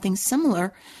experiencing something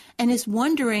similar and is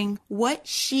wondering what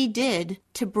she did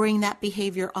to bring that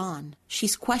behavior on?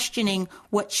 She's questioning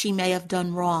what she may have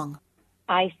done wrong.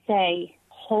 I say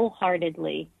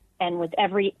wholeheartedly and with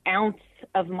every ounce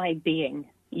of my being,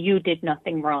 you did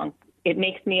nothing wrong. It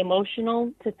makes me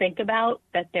emotional to think about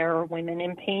that there are women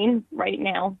in pain right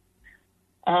now.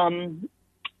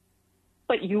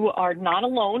 But you are not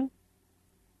alone.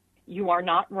 You are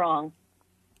not wrong.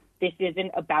 This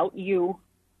isn't about you.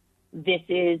 This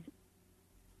is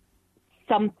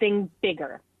something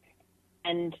bigger.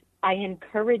 And I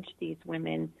encourage these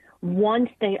women, once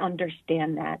they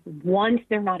understand that, once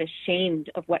they're not ashamed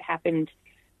of what happened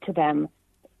to them,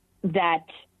 that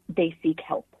they seek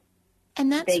help.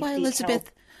 And that's why,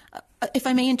 Elizabeth, if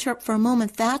I may interrupt for a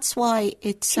moment, that's why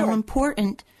it's so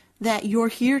important that you're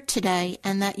here today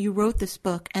and that you wrote this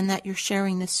book and that you're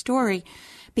sharing this story,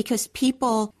 because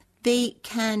people, they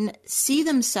can see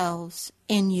themselves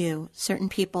in you, certain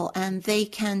people, and they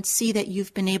can see that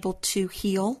you've been able to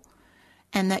heal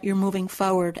and that you're moving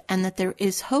forward and that there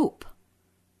is hope.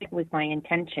 It was my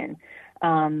intention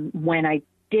when I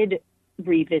did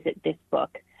revisit this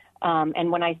book. And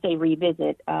when I say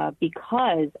revisit,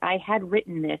 because I had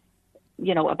written this,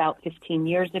 about 15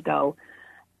 years ago,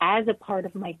 as a part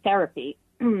of my therapy.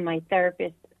 My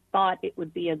therapist thought it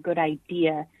would be a good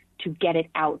idea to get it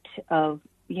out of,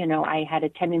 I had a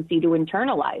tendency to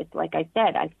internalize. Like I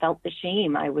said, I felt the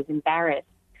shame. I was embarrassed.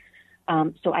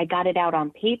 So I got it out on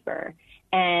paper,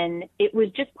 and it was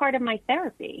just part of my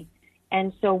therapy.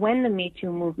 And so when the Me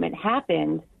Too movement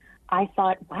happened, I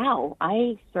thought, wow,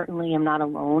 I certainly am not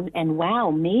alone. And wow,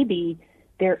 maybe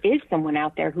there is someone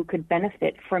out there who could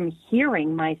benefit from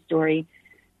hearing my story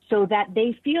so that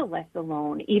they feel less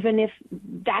alone, even if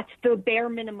that's the bare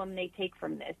minimum they take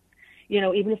from this.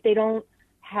 Even if they don't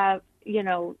have,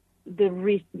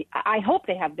 I hope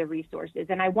they have the resources,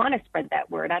 and I want to spread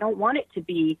that word. I don't want it to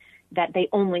be that they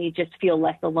only just feel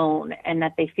less alone and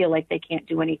that they feel like they can't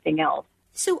do anything else.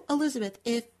 So, Elizabeth,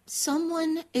 if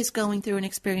someone is going through an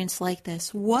experience like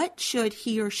this, what should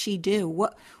he or she do?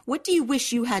 What do you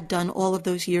wish you had done all of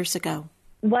those years ago?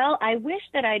 Well, I wish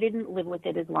that I didn't live with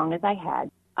it as long as I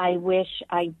had. I wish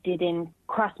I didn't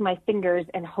cross my fingers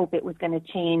and hope it was going to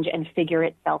change and figure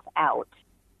itself out.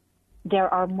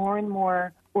 There are more and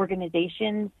more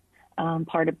organizations,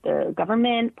 part of the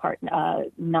government,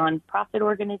 nonprofit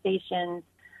organizations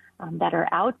that are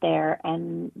out there,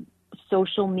 and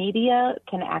social media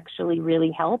can actually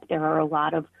really help. There are a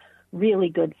lot of really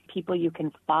good people you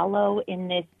can follow in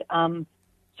this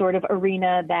sort of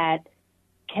arena that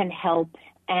can help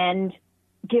and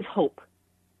give hope.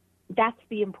 That's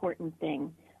the important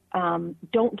thing.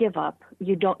 Don't give up.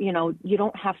 You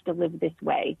don't have to live this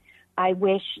way. I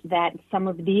wish that some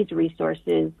of these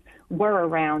resources were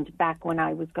around back when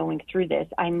I was going through this.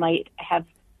 I might have,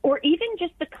 or even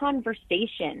just the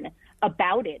conversation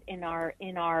about it in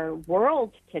our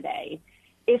world today.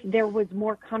 If there was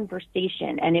more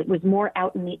conversation and it was more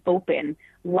out in the open,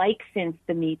 like since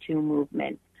the Me Too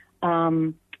movement,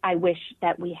 I wish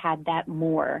that we had that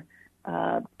more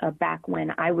back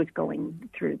when I was going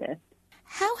through this.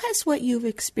 How has what you've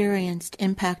experienced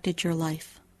impacted your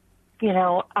life?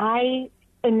 I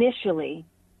initially,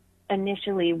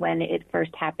 initially when it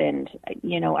first happened,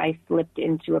 I slipped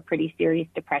into a pretty serious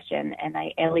depression, and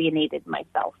I alienated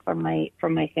myself from my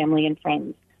family and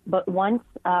friends. But once,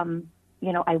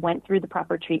 I went through the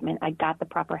proper treatment, I got the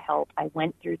proper help, I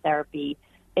went through therapy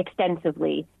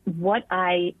extensively. What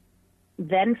I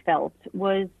then felt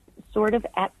was sort of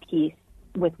at peace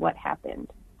with what happened.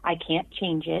 I can't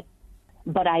change it,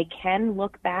 but I can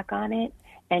look back on it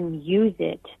and use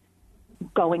it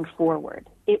going forward.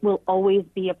 It will always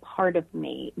be a part of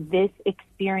me. This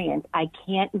experience, I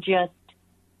can't just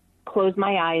close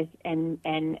my eyes and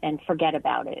forget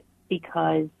about it,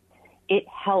 because it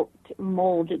helped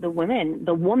mold the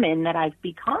woman that I've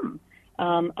become.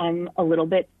 I'm a little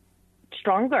bit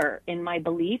stronger in my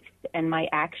beliefs and my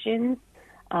actions.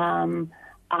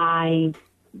 I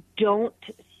don't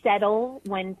settle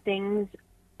when things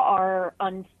are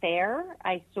unfair.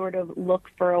 I sort of look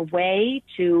for a way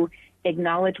to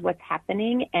acknowledge what's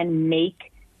happening and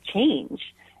make change.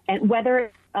 And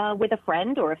whether with a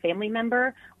friend or a family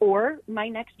member or my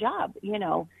next job,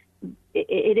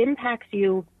 it impacts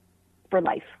you for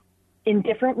life in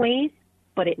different ways,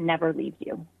 but it never leaves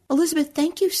you. Elizabeth,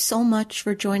 thank you so much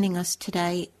for joining us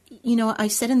today. I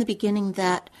said in the beginning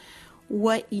that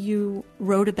what you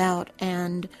wrote about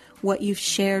and what you've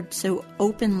shared so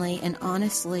openly and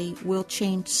honestly will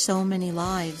change so many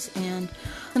lives. And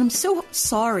I'm so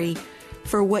sorry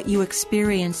for what you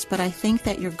experienced, but I think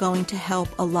that you're going to help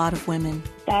a lot of women.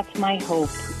 That's my hope,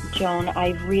 Joan.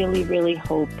 I really, really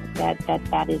hope that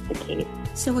is the case.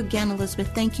 So again,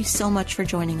 Elizabeth, thank you so much for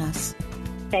joining us.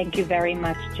 Thank you very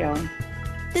much, Joan.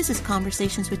 This is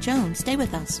Conversations with Joan. Stay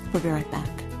with us. We'll be right back.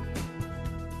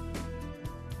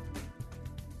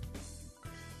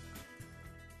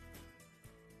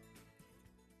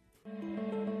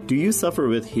 Do you suffer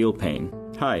with heel pain?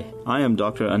 Hi, I am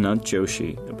Dr. Anant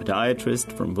Joshi, a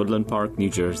podiatrist from Woodland Park, New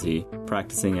Jersey,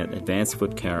 practicing at Advanced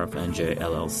Foot Care of NJ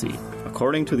LLC.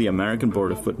 According to the American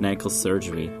Board of Foot and Ankle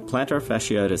Surgery, plantar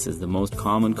fasciitis is the most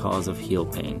common cause of heel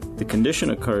pain. The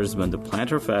condition occurs when the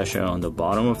plantar fascia on the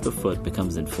bottom of the foot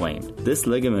becomes inflamed. This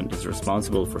ligament is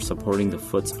responsible for supporting the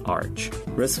foot's arch.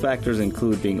 Risk factors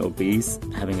include being obese,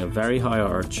 having a very high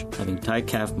arch, having tight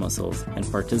calf muscles, and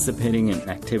participating in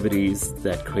activities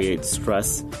that create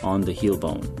stress on the heel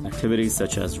bone. Activities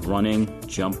such as running,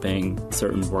 jumping,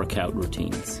 certain workout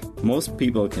routines. Most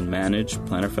people can manage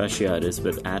plantar fasciitis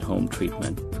with at-home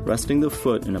treatment. Resting the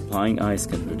foot and applying ice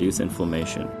can reduce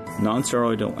inflammation.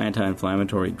 Non-steroidal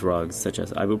anti-inflammatory drugs such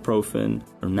as ibuprofen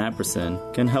or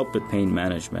naproxen can help with pain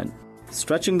management.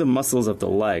 Stretching the muscles of the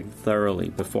leg thoroughly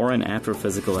before and after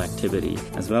physical activity,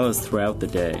 as well as throughout the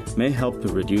day, may help to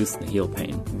reduce the heel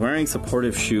pain. Wearing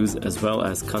supportive shoes as well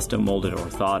as custom-molded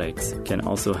orthotics can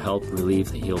also help relieve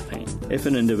the heel pain. If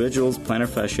an individual's plantar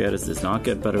fasciitis does not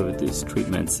get better with these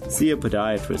treatments, see a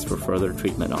podiatrist for further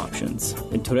treatment options.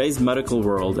 In today's medical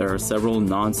world, there are several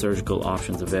non-surgical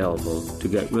options available to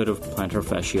get rid of plantar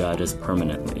fasciitis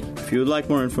permanently. If you would like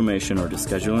more information or to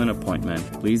schedule an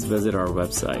appointment, please visit our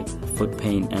website,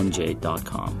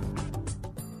 footpainnj.com.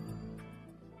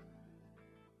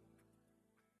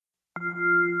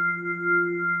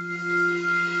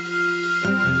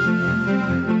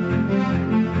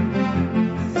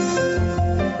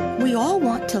 We all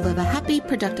want to live a happy,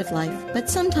 productive life, but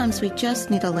sometimes we just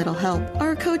need a little help.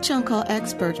 Our Coach On Call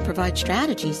experts provide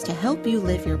strategies to help you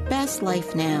live your best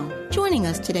life now. Joining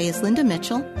us today is Linda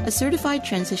Mitchell, a certified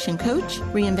transition coach,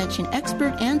 reinvention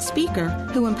expert, and speaker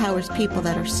who empowers people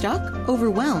that are stuck,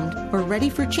 overwhelmed, or ready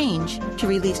for change to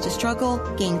release the struggle,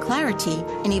 gain clarity,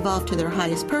 and evolve to their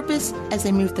highest purpose as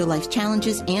they move through life's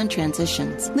challenges and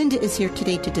transitions. Linda is here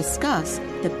today to discuss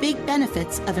the big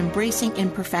benefits of embracing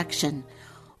imperfection.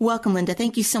 Welcome, Linda.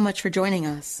 Thank you so much for joining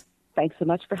us. Thanks so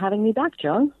much for having me back,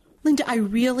 Joan. Linda, I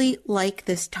really like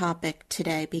this topic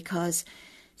today because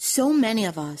so many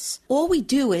of us, all we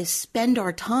do is spend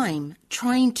our time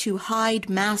trying to hide,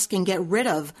 mask, and get rid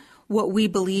of what we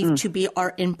believe to be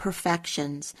our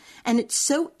imperfections. And it's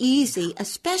so easy,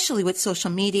 especially with social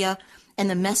media and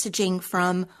the messaging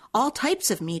from all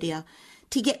types of media,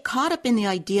 to get caught up in the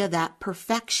idea that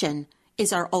perfection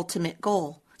is our ultimate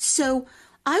goal. So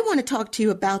I want to talk to you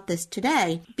about this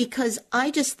today because I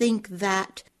just think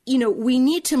that, we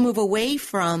need to move away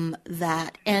from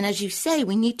that. And as you say,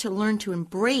 we need to learn to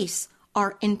embrace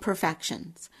our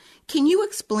imperfections. Can you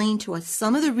explain to us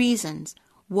some of the reasons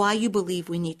why you believe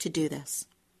we need to do this?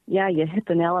 Yeah, you hit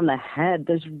the nail on the head.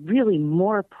 There's really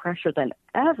more pressure than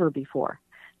ever before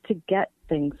to get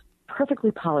things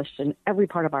perfectly polished in every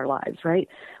part of our lives, right?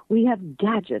 We have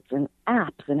gadgets and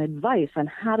apps and advice on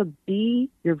how to be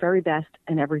your very best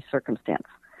in every circumstance.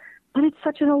 But it's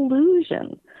such an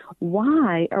illusion.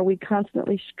 Why are we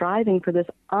constantly striving for this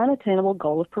unattainable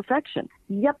goal of perfection?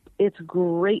 Yep, it's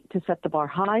great to set the bar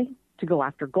high, to go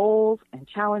after goals and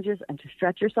challenges and to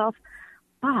stretch yourself,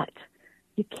 but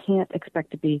you can't expect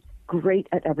to be great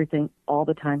at everything all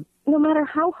the time, no matter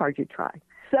how hard you try.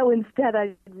 So instead,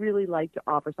 I'd really like to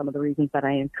offer some of the reasons that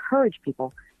I encourage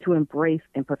people to embrace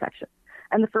imperfection.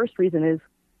 And the first reason is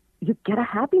you get a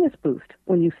happiness boost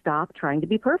when you stop trying to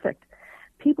be perfect.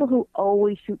 People who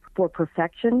always shoot for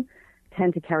perfection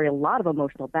tend to carry a lot of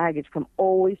emotional baggage from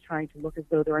always trying to look as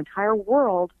though their entire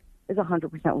world is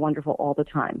 100% wonderful all the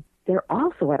time. They're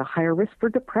also at a higher risk for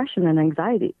depression and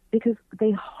anxiety because they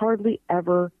hardly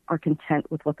ever are content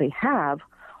with what they have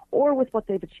or with what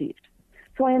they've achieved.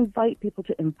 So I invite people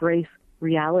to embrace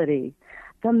reality,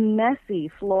 the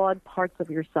messy, flawed parts of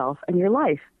yourself and your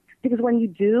life, because when you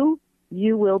do,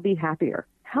 you will be happier,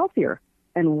 healthier,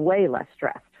 and way less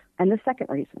stressed. And the second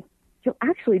reason, you'll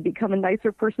actually become a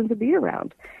nicer person to be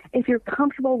around. If you're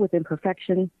comfortable with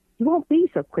imperfection, you won't be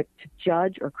so quick to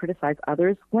judge or criticize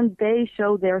others when they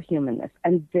show their humanness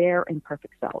and their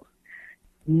imperfect selves.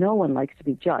 No one likes to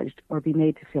be judged or be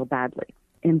made to feel badly.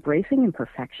 Embracing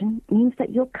imperfection means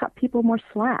that you'll cut people more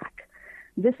slack.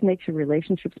 This makes your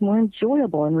relationships more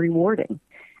enjoyable and rewarding.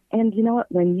 And you know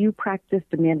what? When you practice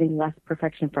demanding less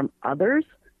perfection from others,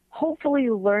 hopefully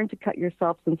you learn to cut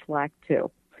yourself some slack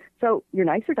too. So you're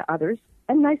nicer to others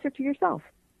and nicer to yourself.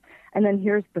 And then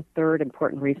here's the third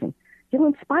important reason. You'll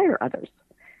inspire others.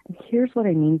 And here's what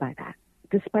I mean by that.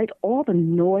 Despite all the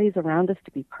noise around us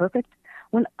to be perfect,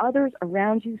 when others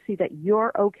around you see that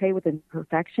you're okay with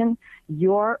imperfection,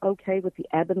 you're okay with the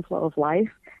ebb and flow of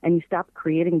life, and you stop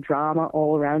creating drama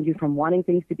all around you from wanting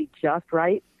things to be just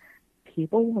right,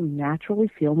 people will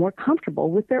naturally feel more comfortable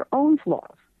with their own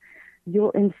flaws.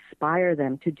 You'll inspire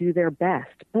them to do their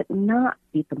best, but not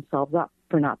beat themselves up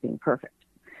for not being perfect.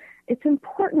 It's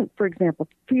important, for example,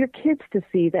 for your kids to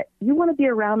see that you want to be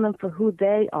around them for who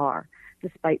they are,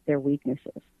 despite their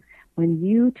weaknesses. When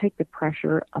you take the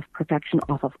pressure of perfection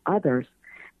off of others,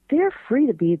 they're free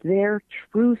to be their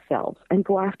true selves and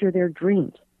go after their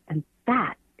dreams. And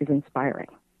that is inspiring.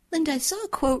 Linda, I saw a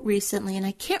quote recently, and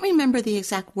I can't remember the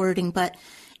exact wording, but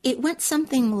it went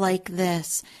something like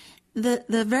this.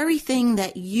 The very thing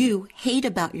that you hate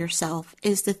about yourself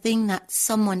is the thing that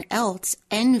someone else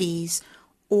envies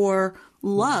or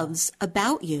loves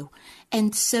about you.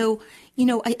 And so,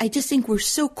 I just think we're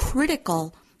so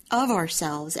critical of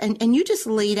ourselves. And you just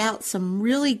laid out some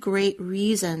really great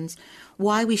reasons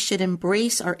why we should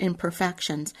embrace our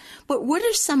imperfections. But what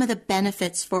are some of the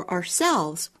benefits for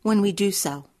ourselves when we do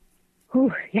so?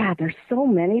 Yeah, there's so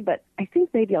many, but I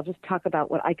think maybe I'll just talk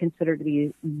about what I consider to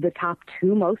be the top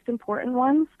two most important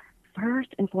ones. First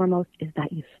and foremost is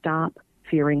that you stop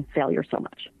fearing failure so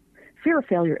much. Fear of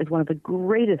failure is one of the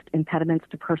greatest impediments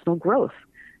to personal growth,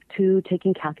 to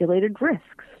taking calculated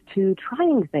risks, to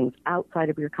trying things outside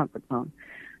of your comfort zone.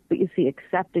 But you see,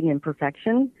 accepting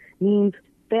imperfection means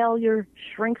failure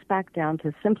shrinks back down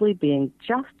to simply being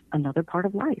just another part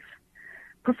of life.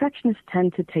 Perfectionists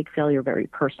tend to take failure very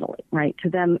personally, right? To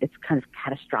them, it's kind of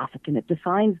catastrophic and it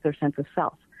defines their sense of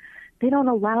self. They don't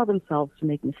allow themselves to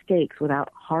make mistakes without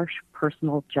harsh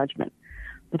personal judgment.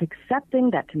 But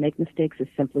accepting that to make mistakes is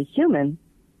simply human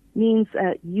means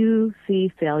that you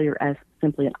see failure as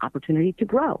simply an opportunity to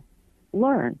grow,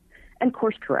 learn, and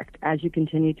course correct as you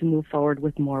continue to move forward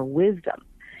with more wisdom.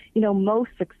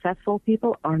 Most successful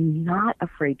people are not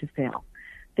afraid to fail.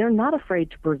 They're not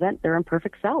afraid to present their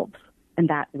imperfect selves. And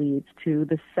that leads to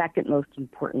the second most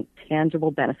important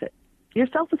tangible benefit. Your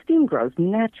self-esteem grows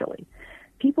naturally.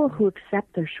 People who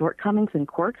accept their shortcomings and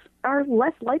quirks are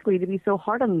less likely to be so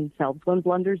hard on themselves when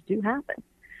blunders do happen.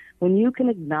 When you can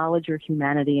acknowledge your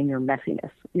humanity and your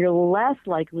messiness, you're less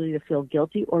likely to feel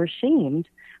guilty or ashamed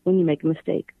when you make a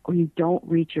mistake or you don't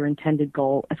reach your intended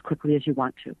goal as quickly as you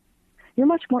want to. You're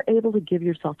much more able to give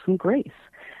yourself some grace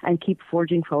and keep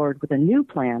forging forward with a new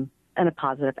plan and a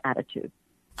positive attitude.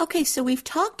 Okay, so we've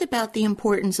talked about the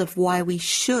importance of why we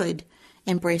should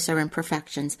embrace our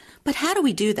imperfections, but how do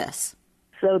we do this?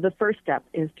 So the first step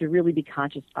is to really be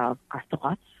conscious of our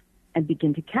thoughts and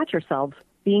begin to catch ourselves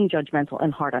being judgmental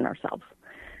and hard on ourselves.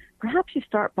 Perhaps you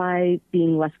start by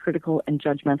being less critical and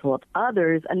judgmental of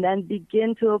others and then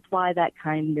begin to apply that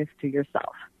kindness to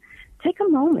yourself. Take a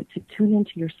moment to tune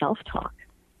into your self-talk.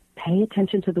 Pay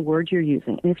attention to the words you're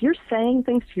using. And if you're saying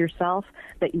things to yourself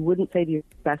that you wouldn't say to your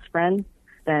best friend,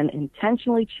 then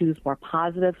intentionally choose more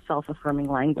positive, self-affirming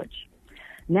language.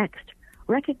 Next,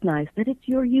 recognize that it's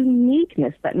your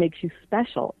uniqueness that makes you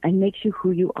special and makes you who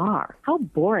you are. How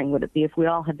boring would it be if we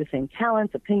all had the same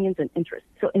talents, opinions, and interests?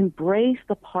 So embrace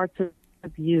the parts of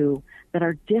of you that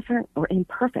are different or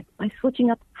imperfect by switching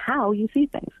up how you see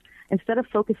things. Instead of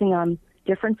focusing on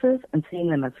differences and seeing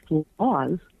them as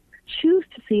flaws, choose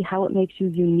to see how it makes you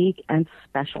unique and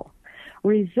special.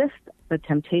 Resist the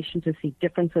temptation to see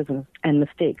differences and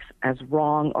mistakes as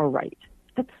wrong or right.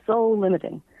 That's so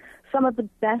limiting. Some of the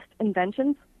best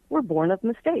inventions were born of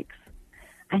mistakes.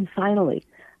 And finally,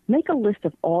 make a list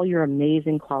of all your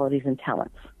amazing qualities and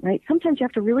talents, right? Sometimes you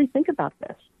have to really think about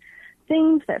this.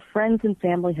 Things that friends and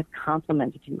family have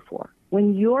complimented you for.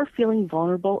 When you're feeling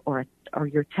vulnerable or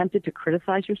you're tempted to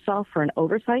criticize yourself for an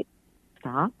oversight,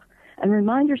 stop and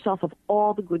remind yourself of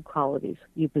all the good qualities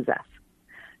you possess.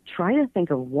 Try to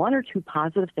think of one or two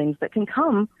positive things that can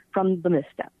come from the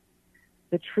misstep.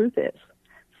 The truth is,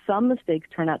 some mistakes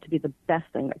turn out to be the best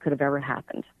thing that could have ever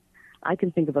happened. I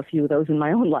can think of a few of those in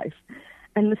my own life.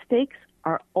 And mistakes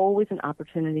are always an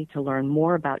opportunity to learn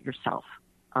more about yourself,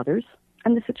 others,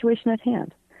 and the situation at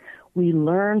hand. We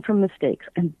learn from mistakes,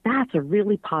 and that's a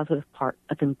really positive part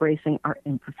of embracing our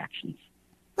imperfections.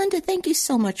 Linda, thank you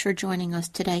so much for joining us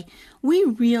today. We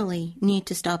really need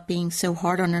to stop being so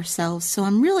hard on ourselves, so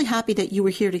I'm really happy that you were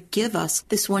here to give us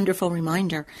this wonderful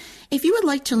reminder. If you would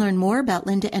like to learn more about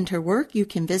Linda and her work, you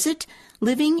can visit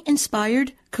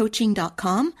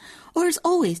livinginspiredcoaching.com, or as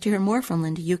always, to hear more from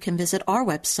Linda, you can visit our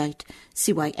website,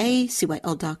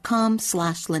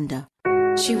 cyacyl.com/Linda.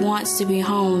 She wants to be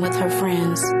home with her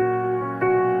friends,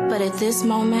 but at this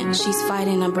moment, she's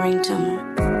fighting a brain tumor.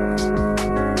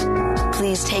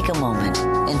 Please take a moment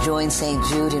and join St.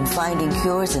 Jude in finding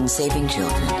cures and saving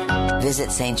children. Visit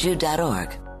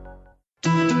stjude.org.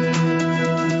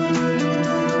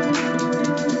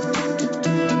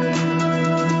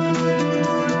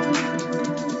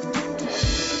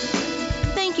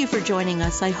 Thank you for joining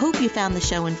us. I hope you found the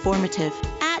show informative.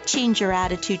 At Change Your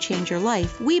Attitude, Change Your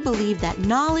Life, we believe that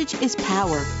knowledge is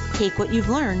power. Take what you've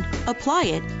learned, apply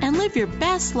it, and live your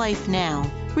best life now.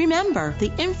 Remember,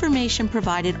 the information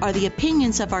provided are the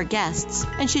opinions of our guests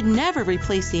and should never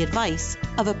replace the advice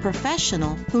of a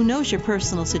professional who knows your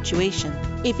personal situation.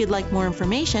 If you'd like more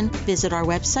information, visit our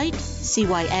website,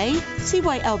 cyacyl.com.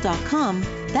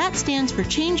 That stands for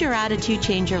Change Your Attitude,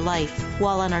 Change Your Life.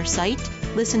 While on our site,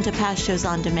 listen to past shows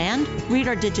on demand, read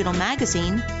our digital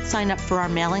magazine, sign up for our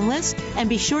mailing list, and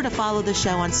be sure to follow the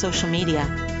show on social media.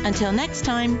 Until next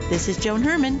time, this is Joan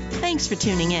Herman. Thanks for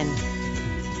tuning in.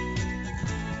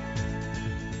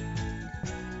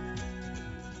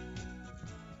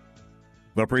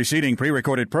 The preceding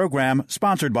pre-recorded program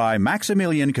sponsored by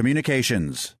Maximilian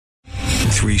Communications.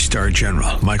 3-star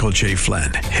General Michael J.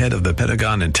 Flynn, head of the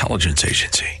Pentagon Intelligence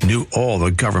Agency, knew all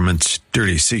the government's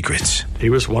dirty secrets. He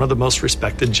was one of the most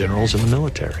respected generals in the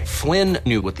military. Flynn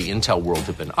knew what the intel world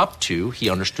had been up to. He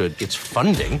understood its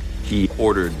funding. He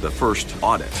ordered the first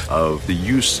audit of the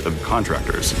use of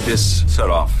contractors. This set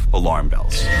off alarm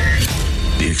bells.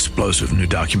 The explosive new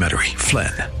documentary,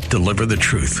 Flynn, Deliver the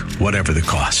Truth, Whatever the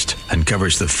Cost,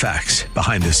 uncovers the facts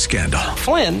behind this scandal.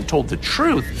 Flynn told the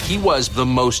truth. He was the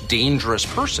most dangerous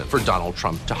person for Donald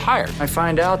Trump to hire. I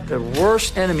find out the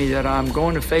worst enemy that I'm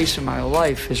going to face in my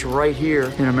life is right here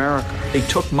in America. They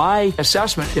took my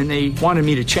assessment and they wanted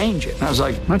me to change it. And I was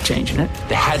like, I'm not changing it.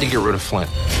 They had to get rid of Flynn.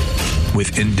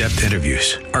 With in-depth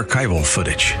interviews, archival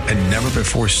footage, and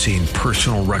never-before-seen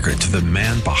personal records of the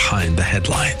man behind the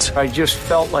headlines. I just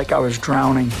felt like I was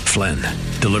drowning. Flynn,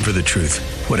 Deliver the Truth,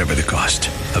 Whatever the Cost.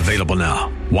 Available now.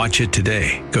 Watch it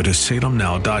today. Go to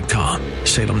salemnow.com.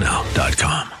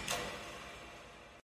 salemnow.com.